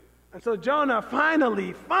 And so Jonah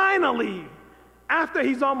finally, after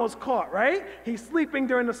he's almost caught, right? He's sleeping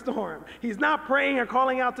during the storm. He's not praying or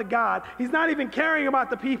calling out to God. He's not even caring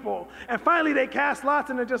about the people. And finally they cast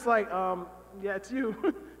lots and they're just yeah, it's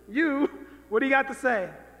you. You, what do you got to say?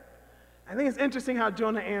 I think it's interesting how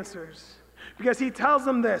Jonah answers, because he tells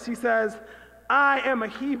them this. He says, I am a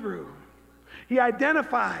Hebrew. He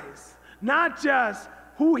identifies not just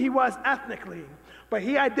who he was ethnically, but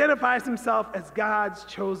he identifies himself as God's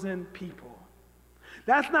chosen people.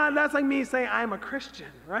 That's like me saying I'm a Christian,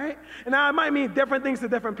 right? And now it might mean different things to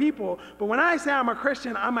different people, but when I say I'm a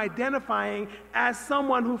Christian, I'm identifying as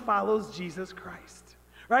someone who follows Jesus Christ,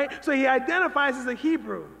 right? So he identifies as a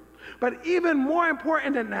Hebrew. But even more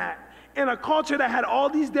important than that, in a culture that had all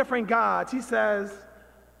these different gods, he says,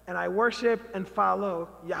 and I worship and follow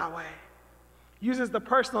Yahweh. Uses the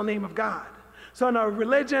personal name of God. So in a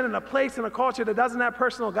religion, in a place, in a culture that doesn't have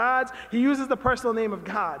personal gods, he uses the personal name of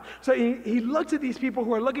God. So he looks at these people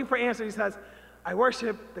who are looking for answers. He says, I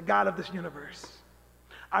worship the God of this universe.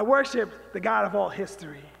 I worship the God of all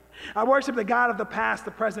history. I worship the God of the past,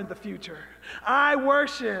 the present, the future. I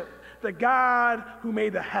worship the God who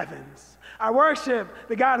made the heavens. I worship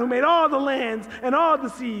the God who made all the lands and all the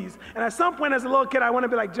seas. And at some point as a little kid, I want to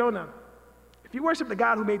be like Jonah. If you worship the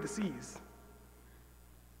God who made the seas,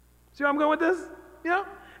 see where I'm going with this?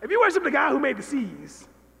 If you worship the God who made the seas,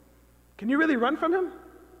 can you really run from him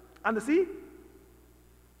on the sea?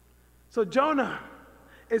 So Jonah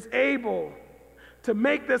is able to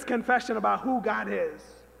make this confession about who God is.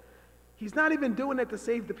 He's not even doing it to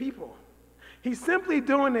save the people. He's simply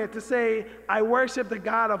doing it to say, I worship the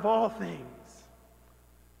God of all things.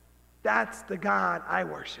 That's the God I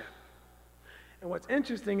worship. And what's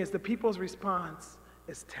interesting is the people's response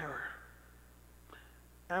is terror.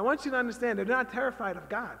 And I want you to understand, they're not terrified of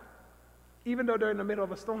God, even though they're in the middle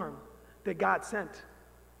of a storm that God sent.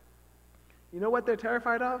 You know what they're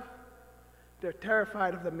terrified of? They're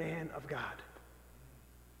terrified of the man of God.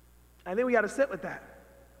 I think we got to sit with that.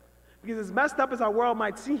 Because as messed up as our world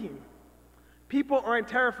might seem, people aren't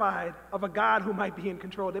terrified of a God who might be in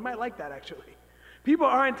control. They might like that, actually. People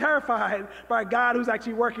aren't terrified by a God who's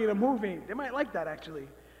actually working and moving. They might like that, actually.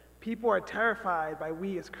 People are terrified by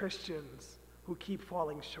we as Christians who keep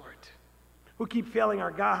falling short, who keep failing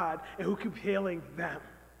our God, and who keep failing them.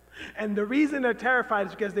 And the reason they're terrified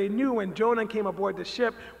is because they knew when Jonah came aboard the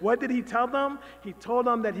ship, what did he tell them? He told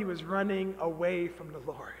them that he was running away from the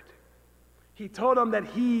Lord. He told them that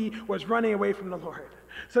he was running away from the Lord.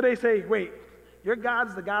 So they say, wait, your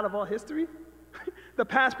God's the God of all history? The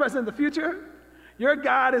past, present, the future? Your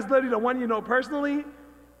God is literally the one you know personally?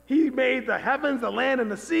 He made the heavens, the land,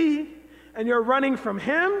 and the sea, and you're running from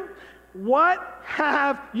him? What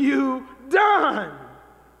have you done?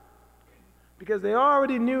 Because they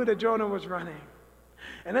already knew that Jonah was running.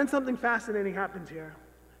 And then something fascinating happens here.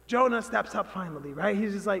 Jonah steps up finally, right?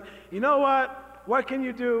 He's just like, you know what? What can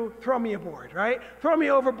you do? Throw me aboard, right? Throw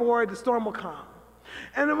me overboard, the storm will calm.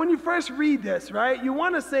 And then when you first read this, right, you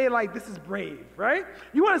want to say, this is brave, right?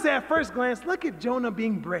 You want to say at first glance, look at Jonah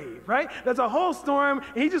being brave, right? There's a whole storm,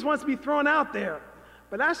 and he just wants to be thrown out there.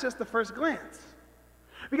 But that's just the first glance.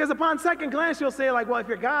 Because upon second glance, you'll say, well, if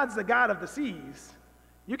your God's the God of the seas,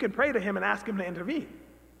 you can pray to him and ask him to intervene.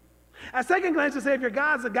 At second glance, you'll say, if your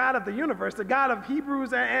God's the God of the universe, the God of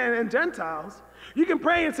Hebrews and Gentiles, you can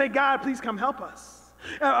pray and say, God, please come help us.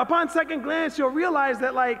 Upon second glance, you'll realize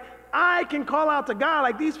that, I can call out to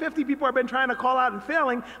God, these 50 people have been trying to call out and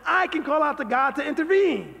failing, I can call out to God to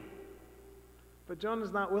intervene. But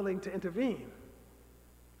Jonah's not willing to intervene.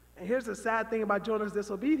 And here's the sad thing about Jonah's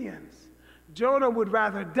disobedience. Jonah would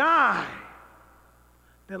rather die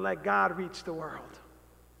than let God reach the world.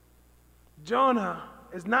 Jonah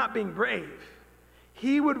is not being brave.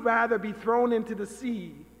 He would rather be thrown into the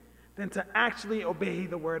sea than to actually obey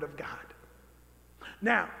the word of God.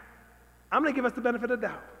 Now, I'm going to give us the benefit of the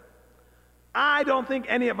doubt. I don't think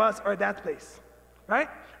any of us are at that place, right?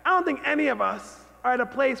 I don't think any of us are at a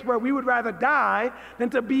place where we would rather die than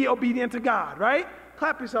to be obedient to God, right?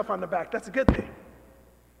 Clap yourself on the back. That's a good thing.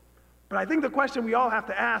 But I think the question we all have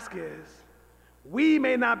to ask is, we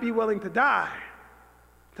may not be willing to die,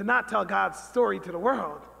 to not tell God's story to the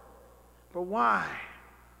world. But why?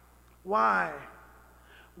 Why?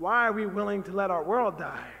 Why are we willing to let our world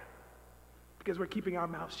die? Because we're keeping our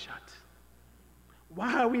mouths shut.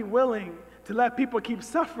 Why are we willing to let people keep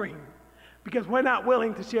suffering? Because we're not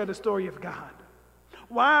willing to share the story of God.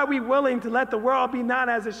 Why are we willing to let the world be not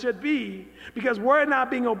as it should be? Because we're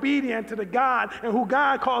not being obedient to the God and who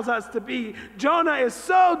God calls us to be. Jonah is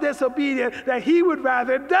so disobedient that he would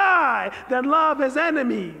rather die than love his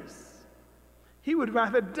enemies. He would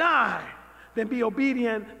rather die than be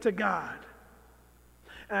obedient to God.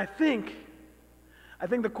 And I think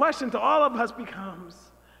the question to all of us becomes,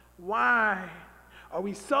 why are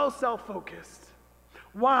we so self-focused?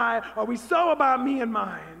 Why are we so about me and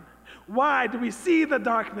mine? Why do we see the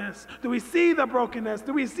darkness? Do we see the brokenness?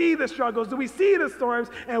 Do we see the struggles? Do we see the storms?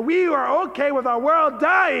 And we are okay with our world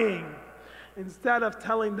dying instead of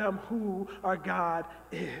telling them who our God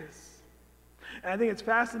is. And I think it's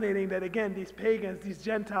fascinating that, again, these pagans, these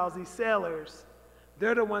Gentiles, these sailors,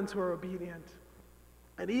 they're the ones who are obedient.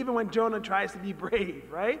 And even when Jonah tries to be brave,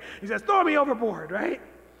 right? He says, throw me overboard, right?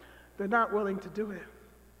 They're not willing to do it.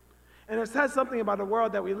 And it says something about the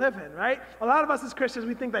world that we live in, right? A lot of us as Christians,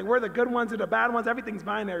 we think like we're the good ones or the bad ones. Everything's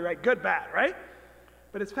binary, right? Good, bad, right?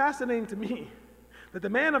 But it's fascinating to me that the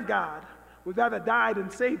man of God would rather die than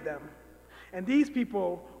save them. And these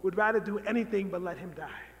people would rather do anything but let him die.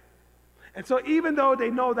 And so even though they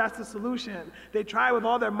know that's the solution, they try with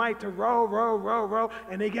all their might to row,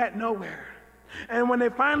 and they get nowhere. And when they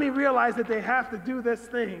finally realize that they have to do this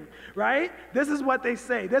thing, right? This is what they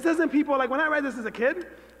say. This isn't people, like when I read this as a kid,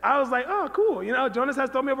 I was like, oh, cool. You know, Jonah says,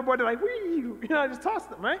 throw me overboard. They're like, wee, you know, I just tossed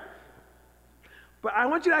them, right? But I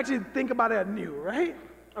want you to actually think about it anew, right?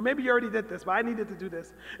 Or maybe you already did this, but I needed to do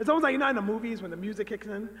this. It's almost like, you know, in the movies when the music kicks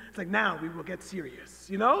in, it's like, now we will get serious,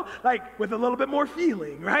 you know? Like with a little bit more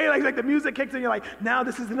feeling, right? Like the music kicks in, you're like, now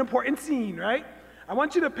this is an important scene, right? I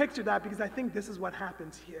want you to picture that because I think this is what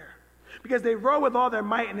happens here. Because they row with all their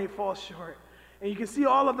might and they fall short. And you can see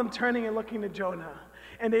all of them turning and looking to Jonah.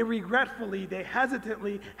 And they regretfully, they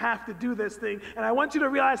hesitantly have to do this thing. And I want you to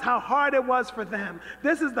realize how hard it was for them.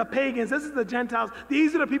 This is the pagans, this is the Gentiles.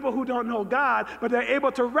 These are the people who don't know God, but they're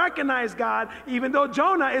able to recognize God, even though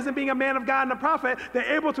Jonah isn't being a man of God and a prophet.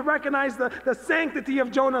 They're able to recognize the sanctity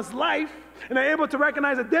of Jonah's life, and they're able to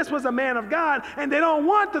recognize that this was a man of God, and they don't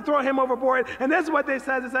want to throw him overboard. And this is what they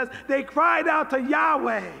says. It says, they cried out to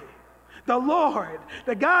Yahweh, the Lord,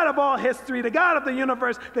 the God of all history, the God of the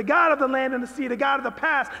universe, the God of the land and the sea, the God of the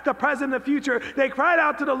past, the present, and the future. They cried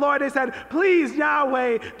out to the Lord. They said, please,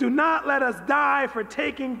 Yahweh, do not let us die for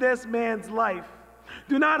taking this man's life.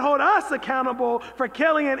 Do not hold us accountable for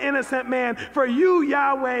killing an innocent man, for you,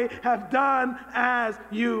 Yahweh, have done as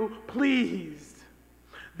you pleased.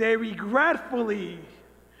 They regretfully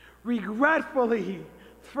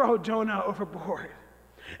throw Jonah overboard.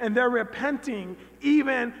 And they're repenting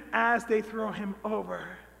even as they throw him over.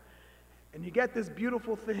 And you get this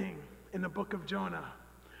beautiful thing in the book of Jonah,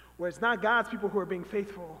 where it's not God's people who are being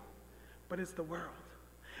faithful, but it's the world.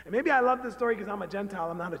 And maybe I love this story because I'm a Gentile,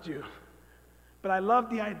 I'm not a Jew. But I love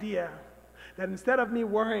the idea that instead of me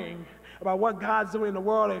worrying about what God's doing in the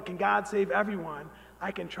world and can God save everyone,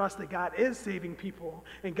 I can trust that God is saving people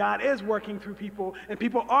and God is working through people and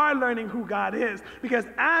people are learning who God is. Because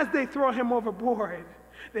as they throw him overboard,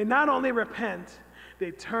 they not only repent,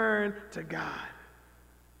 they turn to God.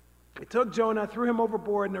 They took Jonah, threw him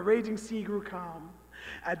overboard, and the raging sea grew calm.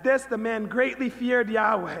 At this, the men greatly feared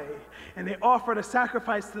Yahweh, and they offered a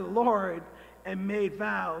sacrifice to the Lord and made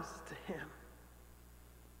vows to him.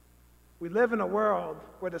 We live in a world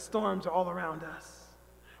where the storms are all around us.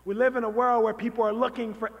 We live in a world where people are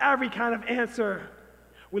looking for every kind of answer.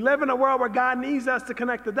 We live in a world where God needs us to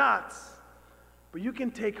connect the dots. But you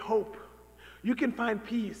can take hope. You can find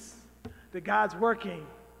peace that God's working,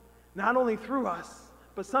 not only through us,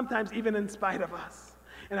 but sometimes even in spite of us.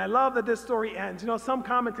 And I love that this story ends. You know, some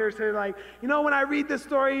commentators say like, you know, when I read this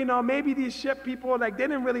story, you know, maybe these ship people, like, they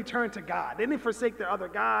didn't really turn to God. They didn't forsake their other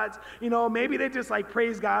gods. You know, maybe they just like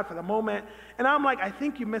praise God for the moment. And I'm like, I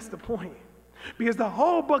think you missed the point. Because the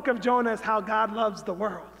whole book of Jonah is how God loves the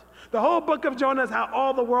world. The whole book of Jonah is how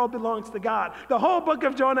all the world belongs to God. The whole book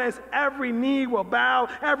of Jonah is every knee will bow,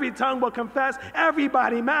 every tongue will confess,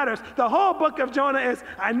 everybody matters. The whole book of Jonah is,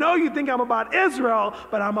 I know you think I'm about Israel,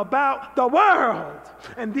 but I'm about the world.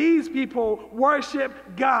 And these people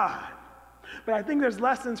worship God. But I think there's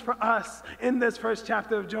lessons for us in this first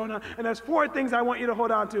chapter of Jonah, and there's 4 things I want you to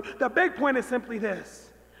hold on to. The big point is simply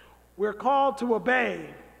this. We're called to obey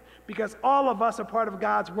because all of us are part of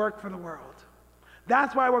God's work for the world.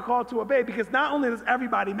 That's why we're called to obey, because not only does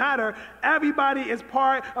everybody matter, everybody is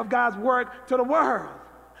part of God's work to the world.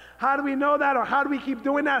 How do we know that, or how do we keep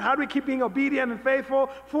doing that? How do we keep being obedient and faithful?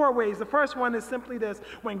 4 ways. The first one is simply this.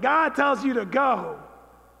 When God tells you to go,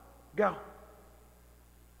 go.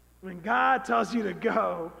 When God tells you to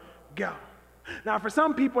go, go. Now, for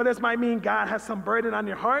some people, this might mean God has some burden on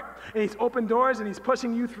your heart, and he's opened doors, and he's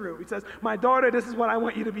pushing you through. He says, my daughter, this is what I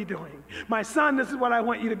want you to be doing. My son, this is what I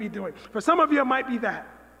want you to be doing. For some of you, it might be that.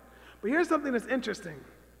 But here's something that's interesting.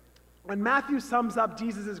 When Matthew sums up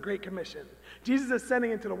Jesus' Great Commission, Jesus is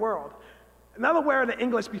sending into the world. Another word the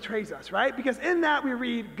English betrays us, right? Because in that we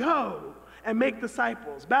read, go and make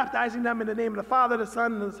disciples, baptizing them in the name of the Father, the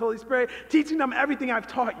Son, and the Holy Spirit, teaching them everything I've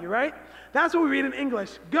taught you, right? That's what we read in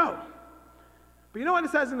English, go. But you know what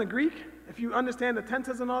it says in the Greek? If you understand the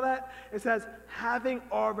tenses and all that, it says, having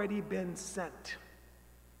already been sent.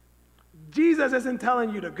 Jesus isn't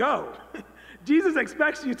telling you to go. Jesus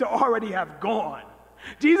expects you to already have gone.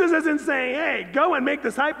 Jesus isn't saying, hey, go and make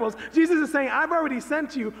disciples. Jesus is saying, I've already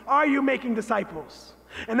sent you. Are you making disciples?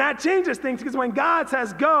 And that changes things, because when God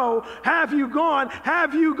says go, have you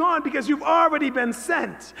gone because you've already been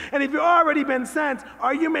sent. And if you've already been sent,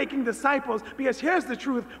 are you making disciples? Because here's the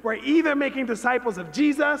truth, we're either making disciples of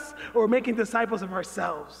Jesus or making disciples of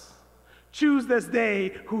ourselves. Choose this day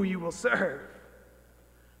who you will serve.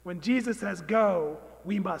 When Jesus says go,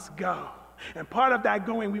 we must go. And part of that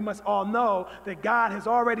going, we must all know that God has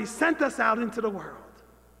already sent us out into the world.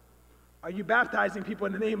 Are you baptizing people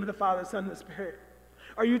in the name of the Father, Son, and the Spirit?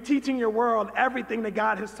 Are you teaching your world everything that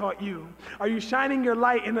God has taught you? Are you shining your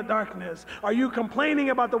light in the darkness? Are you complaining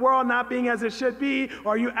about the world not being as it should be?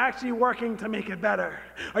 Or are you actually working to make it better?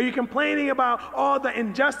 Are you complaining about all the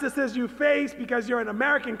injustices you face because you're an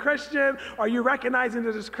American Christian? Or are you recognizing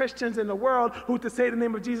that there's Christians in the world who to say the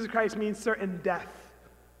name of Jesus Christ means certain death?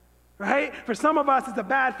 Right? For some of us, it's a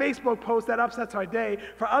bad Facebook post that upsets our day.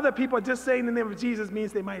 For other people, just saying the name of Jesus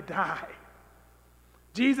means they might die.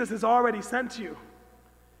 Jesus has already sent you.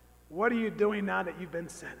 What are you doing now that you've been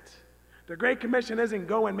sent? The Great Commission isn't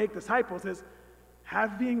go and make disciples, it's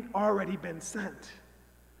having already been sent.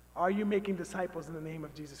 Are you making disciples in the name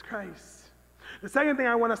of Jesus Christ? The second thing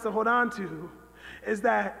I want us to hold on to is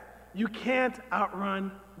that you can't outrun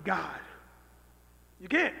God. You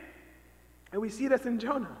can't. And we see this in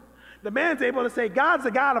Jonah. The man's able to say, God's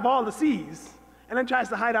the God of all the seas, and then tries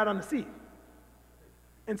to hide out on the sea.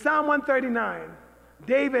 In Psalm 139,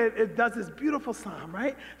 David does this beautiful psalm,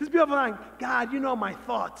 right? This beautiful line, God, you know my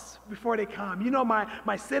thoughts before they come. You know my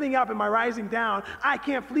sitting up and my rising down. I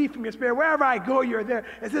can't flee from your spirit. Wherever I go, you're there.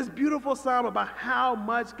 It's this beautiful psalm about how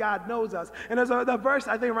much God knows us. And there's a verse,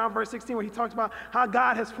 I think around verse 16, where he talks about how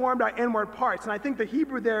God has formed our inward parts. And I think the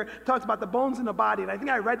Hebrew there talks about the bones in the body. And I think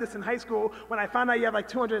I read this in high school when I found out you have like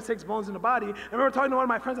 206 bones in the body. And I remember talking to one of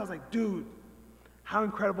my friends, I was like, dude, how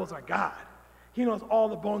incredible is our God? He knows all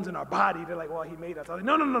the bones in our body. They're like, well, he made us. I was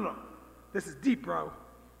like, no. This is deep, bro.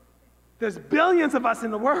 There's billions of us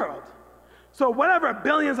in the world. So whatever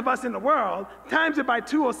billions of us in the world, times it by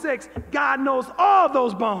 206, God knows all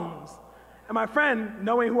those bones. And my friend,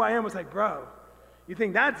 knowing who I am, was like, bro, you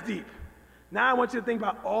think that's deep? Now I want you to think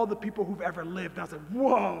about all the people who've ever lived. And I was like,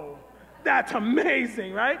 whoa, that's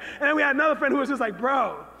amazing, right? And then we had another friend who was just like,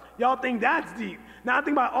 bro, y'all think that's deep. Now I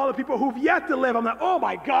think about all the people who've yet to live. I'm like, oh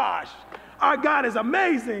my gosh. Our God is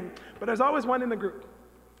amazing. But there's always one in the group.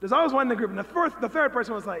 There's always one in the group. And the third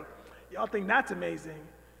person was like, y'all think that's amazing.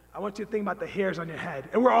 I want you to think about the hairs on your head.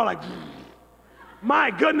 And we're all like, my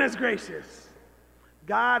goodness gracious.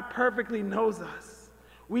 God perfectly knows us.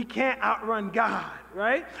 We can't outrun God,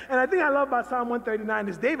 right? And I think I love about Psalm 139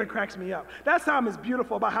 is David cracks me up. That psalm is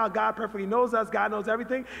beautiful about how God perfectly knows us. God knows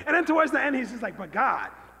everything. And then towards the end, he's just like, but God,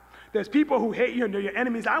 there's people who hate you and they're your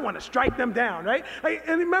enemies. I want to strike them down, right?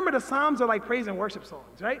 And remember, the Psalms are like praise and worship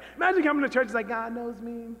songs, right? Imagine coming to church, it's like, God knows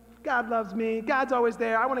me. God loves me. God's always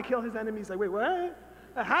there. I want to kill his enemies. Like, wait, what?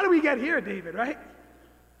 How do we get here, David, right?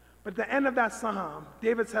 But at the end of that psalm,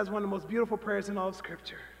 David says one of the most beautiful prayers in all of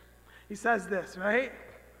Scripture. He says this, right?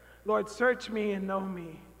 Lord, search me and know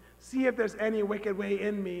me. See if there's any wicked way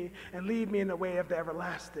in me and lead me in the way of the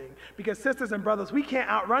everlasting. Because sisters and brothers, we can't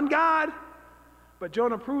outrun God. But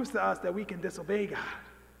Jonah proves to us that we can disobey God.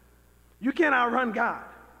 You can't outrun God,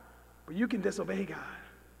 but you can disobey God.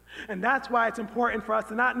 And that's why it's important for us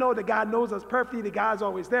to not know that God knows us perfectly, that God's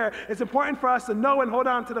always there. It's important for us to know and hold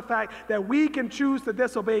on to the fact that we can choose to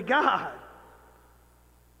disobey God.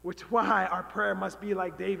 Which is why our prayer must be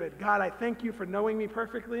like David. God, I thank you for knowing me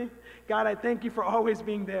perfectly. God, I thank you for always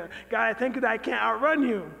being there. God, I thank you that I can't outrun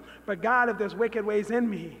you. But God, if there's wicked ways in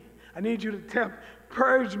me, I need you to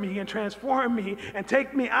purge me and transform me and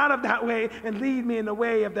take me out of that way and lead me in the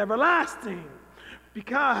way of the everlasting.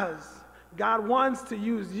 Because God wants to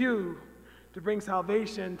use you to bring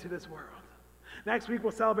salvation to this world. Next week,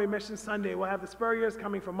 we'll celebrate Mission Sunday. We'll have the Spurriers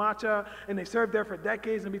coming from Macha, and they served there for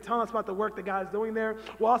decades and be telling us about the work that God is doing there.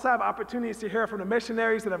 We'll also have opportunities to hear from the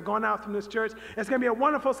missionaries that have gone out from this church. It's going to be a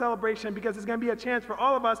wonderful celebration because it's going to be a chance for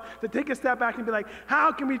all of us to take a step back and be like,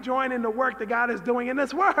 how can we join in the work that God is doing in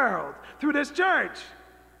this world through this church?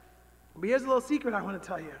 But here's a little secret I want to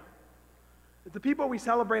tell you. That the people we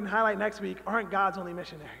celebrate and highlight next week aren't God's only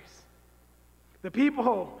missionaries. The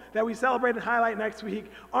people that we celebrate and highlight next week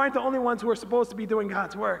aren't the only ones who are supposed to be doing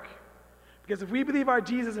God's work. Because if we believe our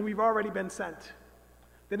Jesus and we've already been sent,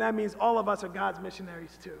 then that means all of us are God's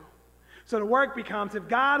missionaries too. So the work becomes, if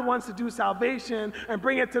God wants to do salvation and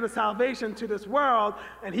bring it to the salvation to this world,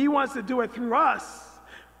 and he wants to do it through us,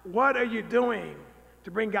 what are you doing to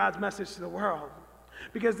bring God's message to the world?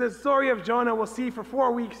 Because the story of Jonah we'll see for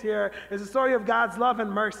 4 weeks here is a story of God's love and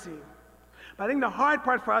mercy. But I think the hard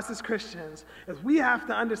part for us as Christians is we have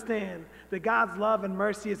to understand that God's love and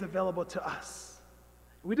mercy is available to us.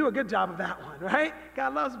 We do a good job of that one, right?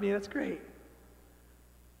 God loves me, that's great.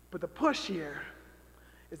 But the push here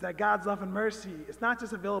is that God's love and mercy is not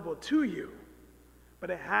just available to you,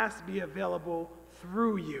 but it has to be available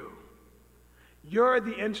through you. You're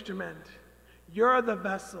the instrument. You're the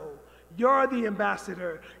vessel. You're the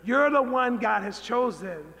ambassador. You're the one God has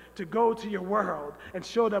chosen to go to your world and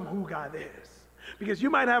show them who God is. Because you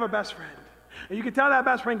might have a best friend, and you can tell that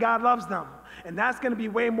best friend God loves them. And that's going to be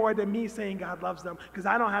way more than me saying God loves them, because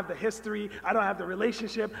I don't have the history, I don't have the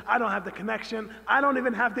relationship, I don't have the connection, I don't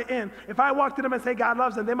even have the in. If I walk to them and say God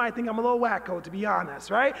loves them, they might think I'm a little wacko, to be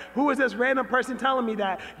honest, right? Who is this random person telling me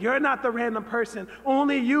that? You're not the random person.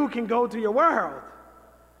 Only you can go to your world.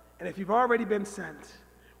 And if you've already been sent,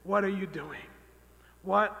 what are you doing?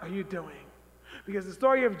 What are you doing? Because the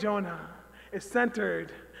story of Jonah is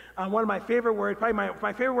centered on one of my favorite words, probably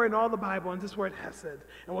my favorite word in all the Bible, and this word hesed.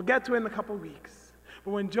 And we'll get to it in a couple weeks.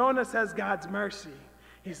 But when Jonah says God's mercy,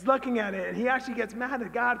 he's looking at it, and he actually gets mad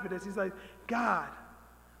at God for this. He's like, God,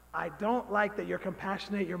 I don't like that you're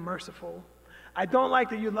compassionate, you're merciful. I don't like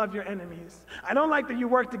that you love your enemies. I don't like that you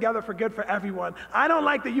work together for good for everyone. I don't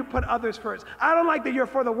like that you put others first. I don't like that you're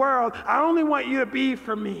for the world. I only want you to be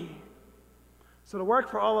for me. So the work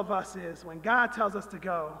for all of us is, when God tells us to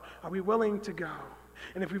go, are we willing to go?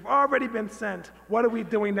 And if we've already been sent, what are we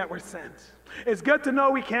doing that we're sent? It's good to know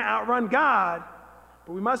we can't outrun God,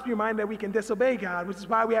 but we must be reminded that we can disobey God, which is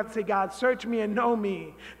why we have to say, God, search me and know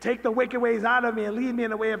me. Take the wicked ways out of me and lead me in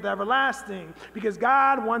the way of the everlasting. Because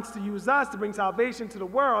God wants to use us to bring salvation to the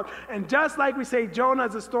world. And just like we say Jonah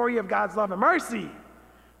is a story of God's love and mercy,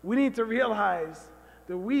 we need to realize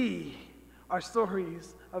that we are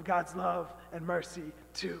stories of God's love and mercy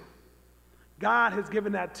too. God has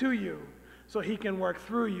given that to you so he can work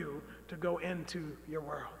through you to go into your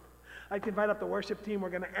world. I'd like to invite up the worship team. We're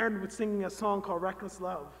going to end with singing a song called Reckless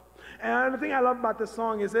Love. And the thing I love about this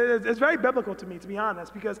song is it's very biblical to me, to be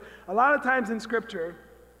honest, because a lot of times in Scripture,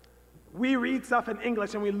 we read stuff in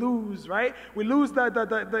English and we lose, right? We lose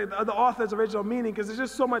the author's original meaning because there's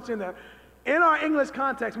just so much in there. In our English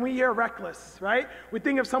context, when we hear reckless, right? We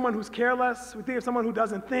think of someone who's careless. We think of someone who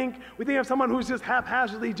doesn't think. We think of someone who's just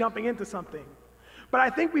haphazardly jumping into something. But I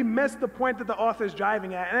think we miss the point that the author's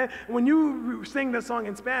driving at. And when you sing this song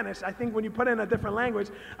in Spanish, I think when you put it in a different language,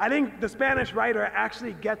 I think the Spanish writer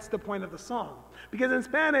actually gets the point of the song. Because in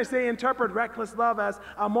Spanish, they interpret reckless love as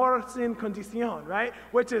amor sin condición, right?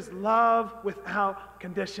 Which is love without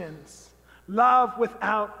conditions. Love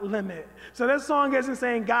without limit. So this song isn't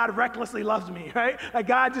saying God recklessly loves me, right? Like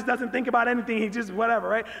God just doesn't think about anything, he just whatever,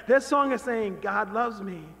 right? This song is saying God loves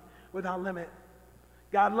me without limit.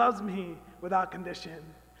 God loves me without condition.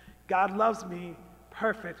 God loves me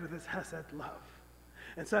perfect with his hesed love.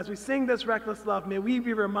 And so as we sing this reckless love, may we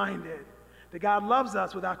be reminded that God loves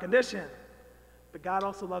us without condition, but God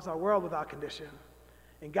also loves our world without condition.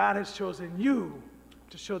 And God has chosen you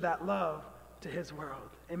to show that love to his world.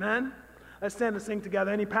 Amen? Let's stand and sing together.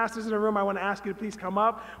 Any pastors in the room, I want to ask you to please come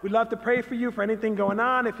up. We'd love to pray for you for anything going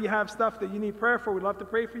on. If you have stuff that you need prayer for, we'd love to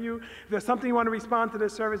pray for you. If there's something you want to respond to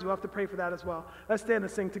this service, we'd love to pray for that as well. Let's stand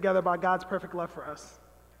and sing together about God's perfect love for us.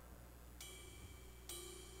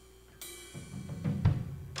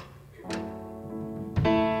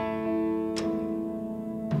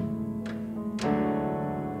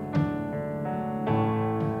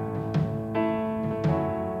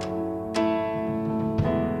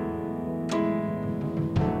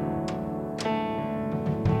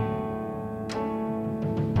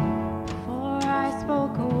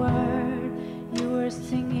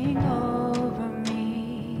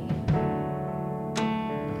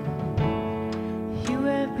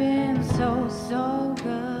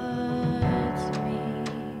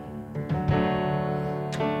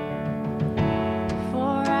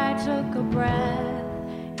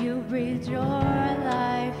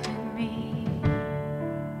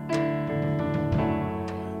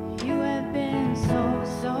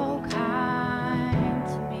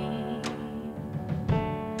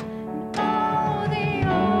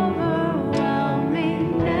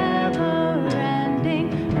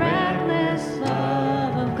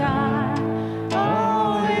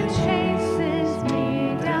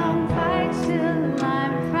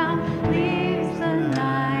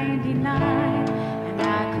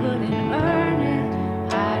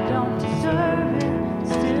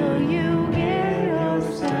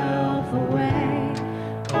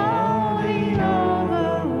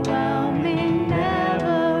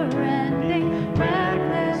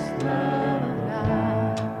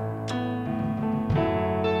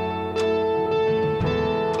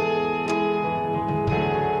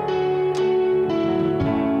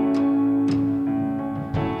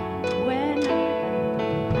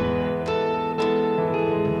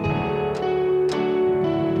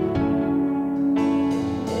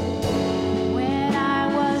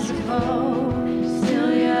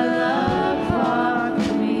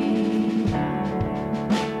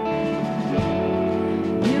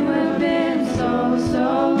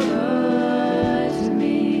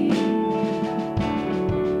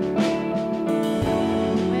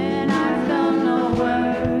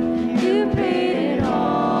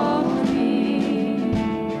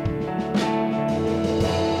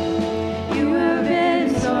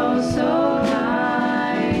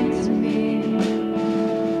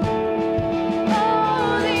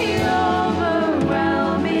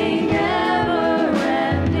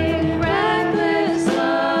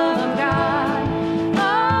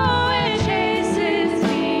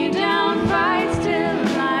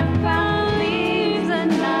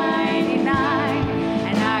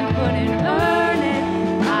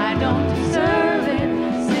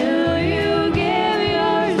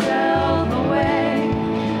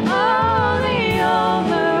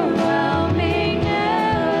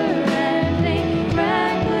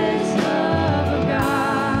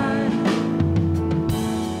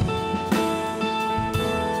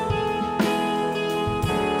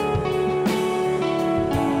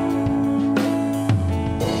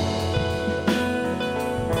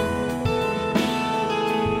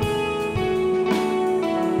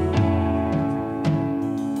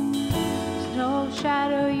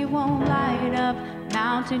 won't light up,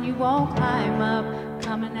 mountain you won't climb up,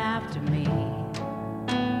 coming after me.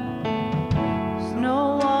 There's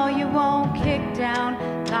no wall you won't kick down,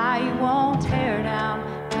 lie you won't tear down,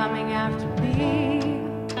 coming after me.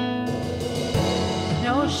 There's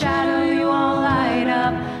no shadow you won't light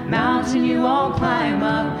up, mountain you won't climb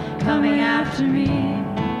up, coming after me.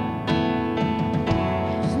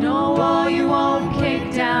 There's no wall you won't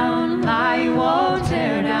kick down, lie you won't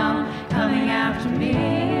tear down, coming after me.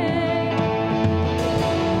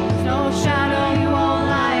 There's no shadow you won't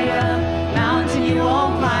light up, mountain you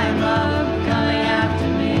won't climb up, coming after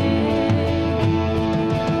me.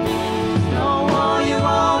 There's no wall you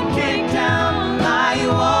won't kick down, lie you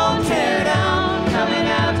won't tear down, coming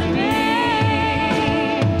after me.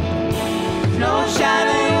 There's no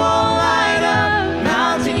shadow you won't light up,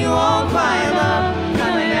 mountain you won't climb up,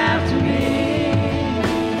 coming after me.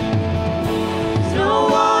 There's no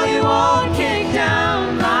wall you won't kick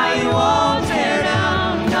down, lie you won't tear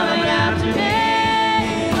down, coming after me.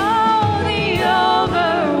 Oh, the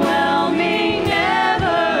overwhelming,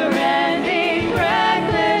 never-ending,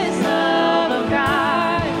 reckless love of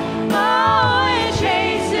God. Oh, it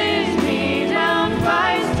chases me down,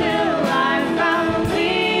 fights till I'm found,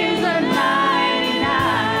 leaves the 99.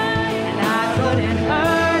 And I couldn't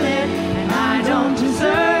earn it, and I don't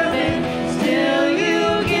deserve it, still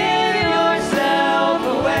you give yourself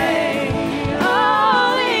away.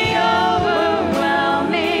 Oh, the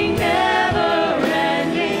overwhelming,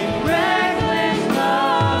 never-ending, reckless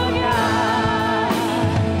love of God.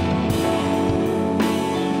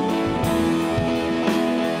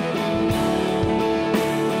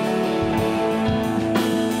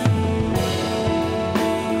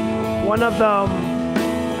 One of the,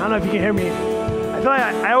 I don't know if you can hear me. I feel like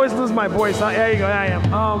I always lose my voice. There you go, there I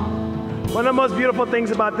am. One of the most beautiful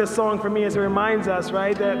things about this song for me is it reminds us,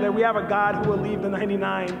 right, that we have a God who will leave the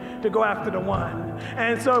 99 to go after the one.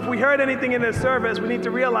 And so if we heard anything in this service, we need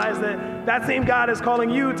to realize that that same God is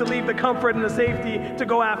calling you to leave the comfort and the safety to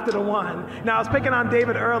go after the one. Now, I was picking on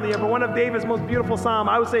David earlier, but one of David's most beautiful psalms,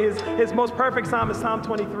 I would say his most perfect psalm is Psalm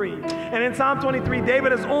 23. And in Psalm 23,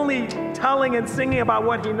 David is only telling and singing about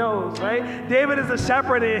what he knows, right? David is a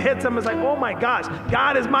shepherd, and it hits him. It's like, oh my gosh,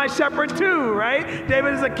 God is my shepherd too, right?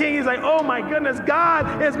 David is a king. He's like, oh my goodness,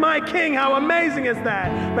 God is my king. How amazing is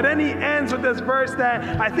that? But then he ends with this verse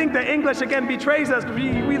that I think the English again betrays us.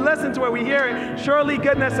 We listen to it, we hear it. Surely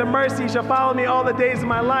goodness and mercy shall follow me all the days of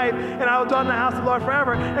my life, and I will dwell in the house of the Lord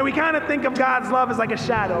forever. And we kind of think of God's love as like a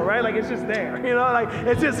shadow, right? Like it's just there, you know, like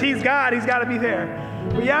it's just, he's God, he's got to be there.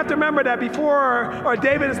 But you have to remember that or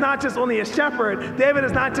David is not just only a shepherd, David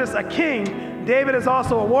is not just a king, David is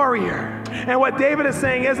also a warrior. And what David is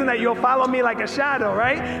saying isn't that you'll follow me like a shadow,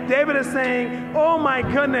 right? David is saying, oh my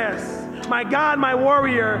goodness, my God, my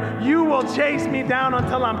warrior, you will chase me down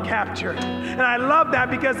until I'm captured. And I love that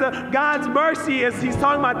because God's mercy is, he's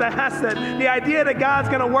talking about the hesed, the idea that God's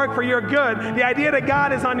going to work for your good, the idea that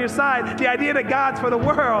God is on your side, the idea that God's for the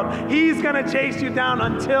world. He's going to chase you down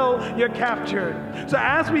until you're captured. So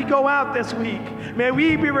as we go out this week, may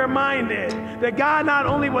we be reminded that God not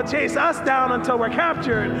only will chase us down until we're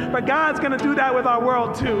captured, but God's going to do that with our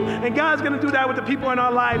world too. And God's going to do that with the people in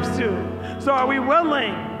our lives too. So are we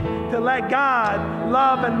willing to let God,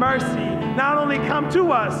 love, and mercy not only come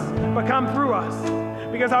to us, but come through us?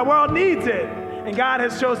 Because our world needs it, and God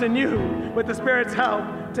has chosen you, with the Spirit's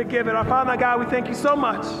help, to give it. Our Father, God, we thank you so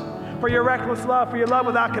much for your reckless love, for your love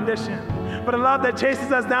without condition, for the love that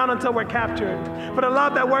chases us down until we're captured, for the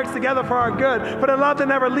love that works together for our good, for the love that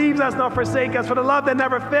never leaves us nor forsakes us, for the love that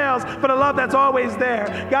never fails, for the love that's always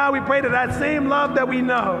there. God, we pray that that same love that we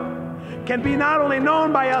know can be not only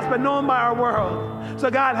known by us, but known by our world.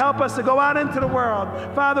 So God, help us to go out into the world.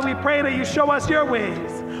 Father, we pray that you show us your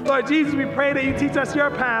ways. Lord Jesus, we pray that you teach us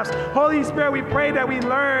your paths. Holy Spirit, we pray that we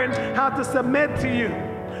learn how to submit to you.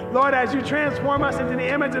 Lord, as you transform us into the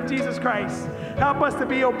image of Jesus Christ, help us to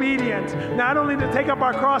be obedient, not only to take up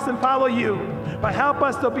our cross and follow you, but help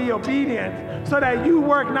us to be obedient so that you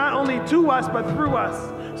work not only to us, but through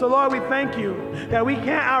us. So Lord, we thank you that we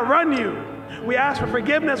can't outrun you. We ask for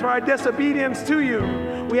forgiveness for our disobedience to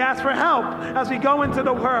you. We ask for help as we go into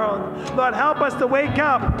the world. Lord, help us to wake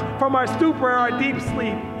up from our stupor, our deep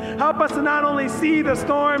sleep. Help us to not only see the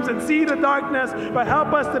storms and see the darkness, but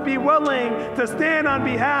help us to be willing to stand on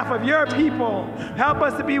behalf of your people. Help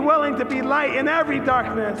us to be willing to be light in every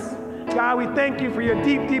darkness. God, we thank you for your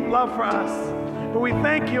deep, deep love for us. But we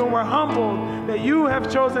thank you and we're humbled that you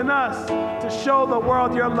have chosen us to show the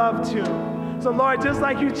world your love too. So Lord, just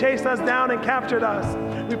like you chased us down and captured us,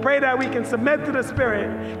 we pray that we can submit to the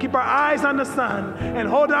Spirit, keep our eyes on the Son, and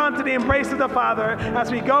hold on to the embrace of the Father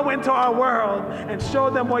as we go into our world and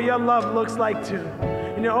show them what your love looks like too.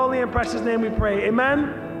 In your holy and precious name we pray.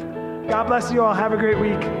 Amen. God bless you all. Have a great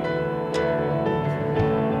week.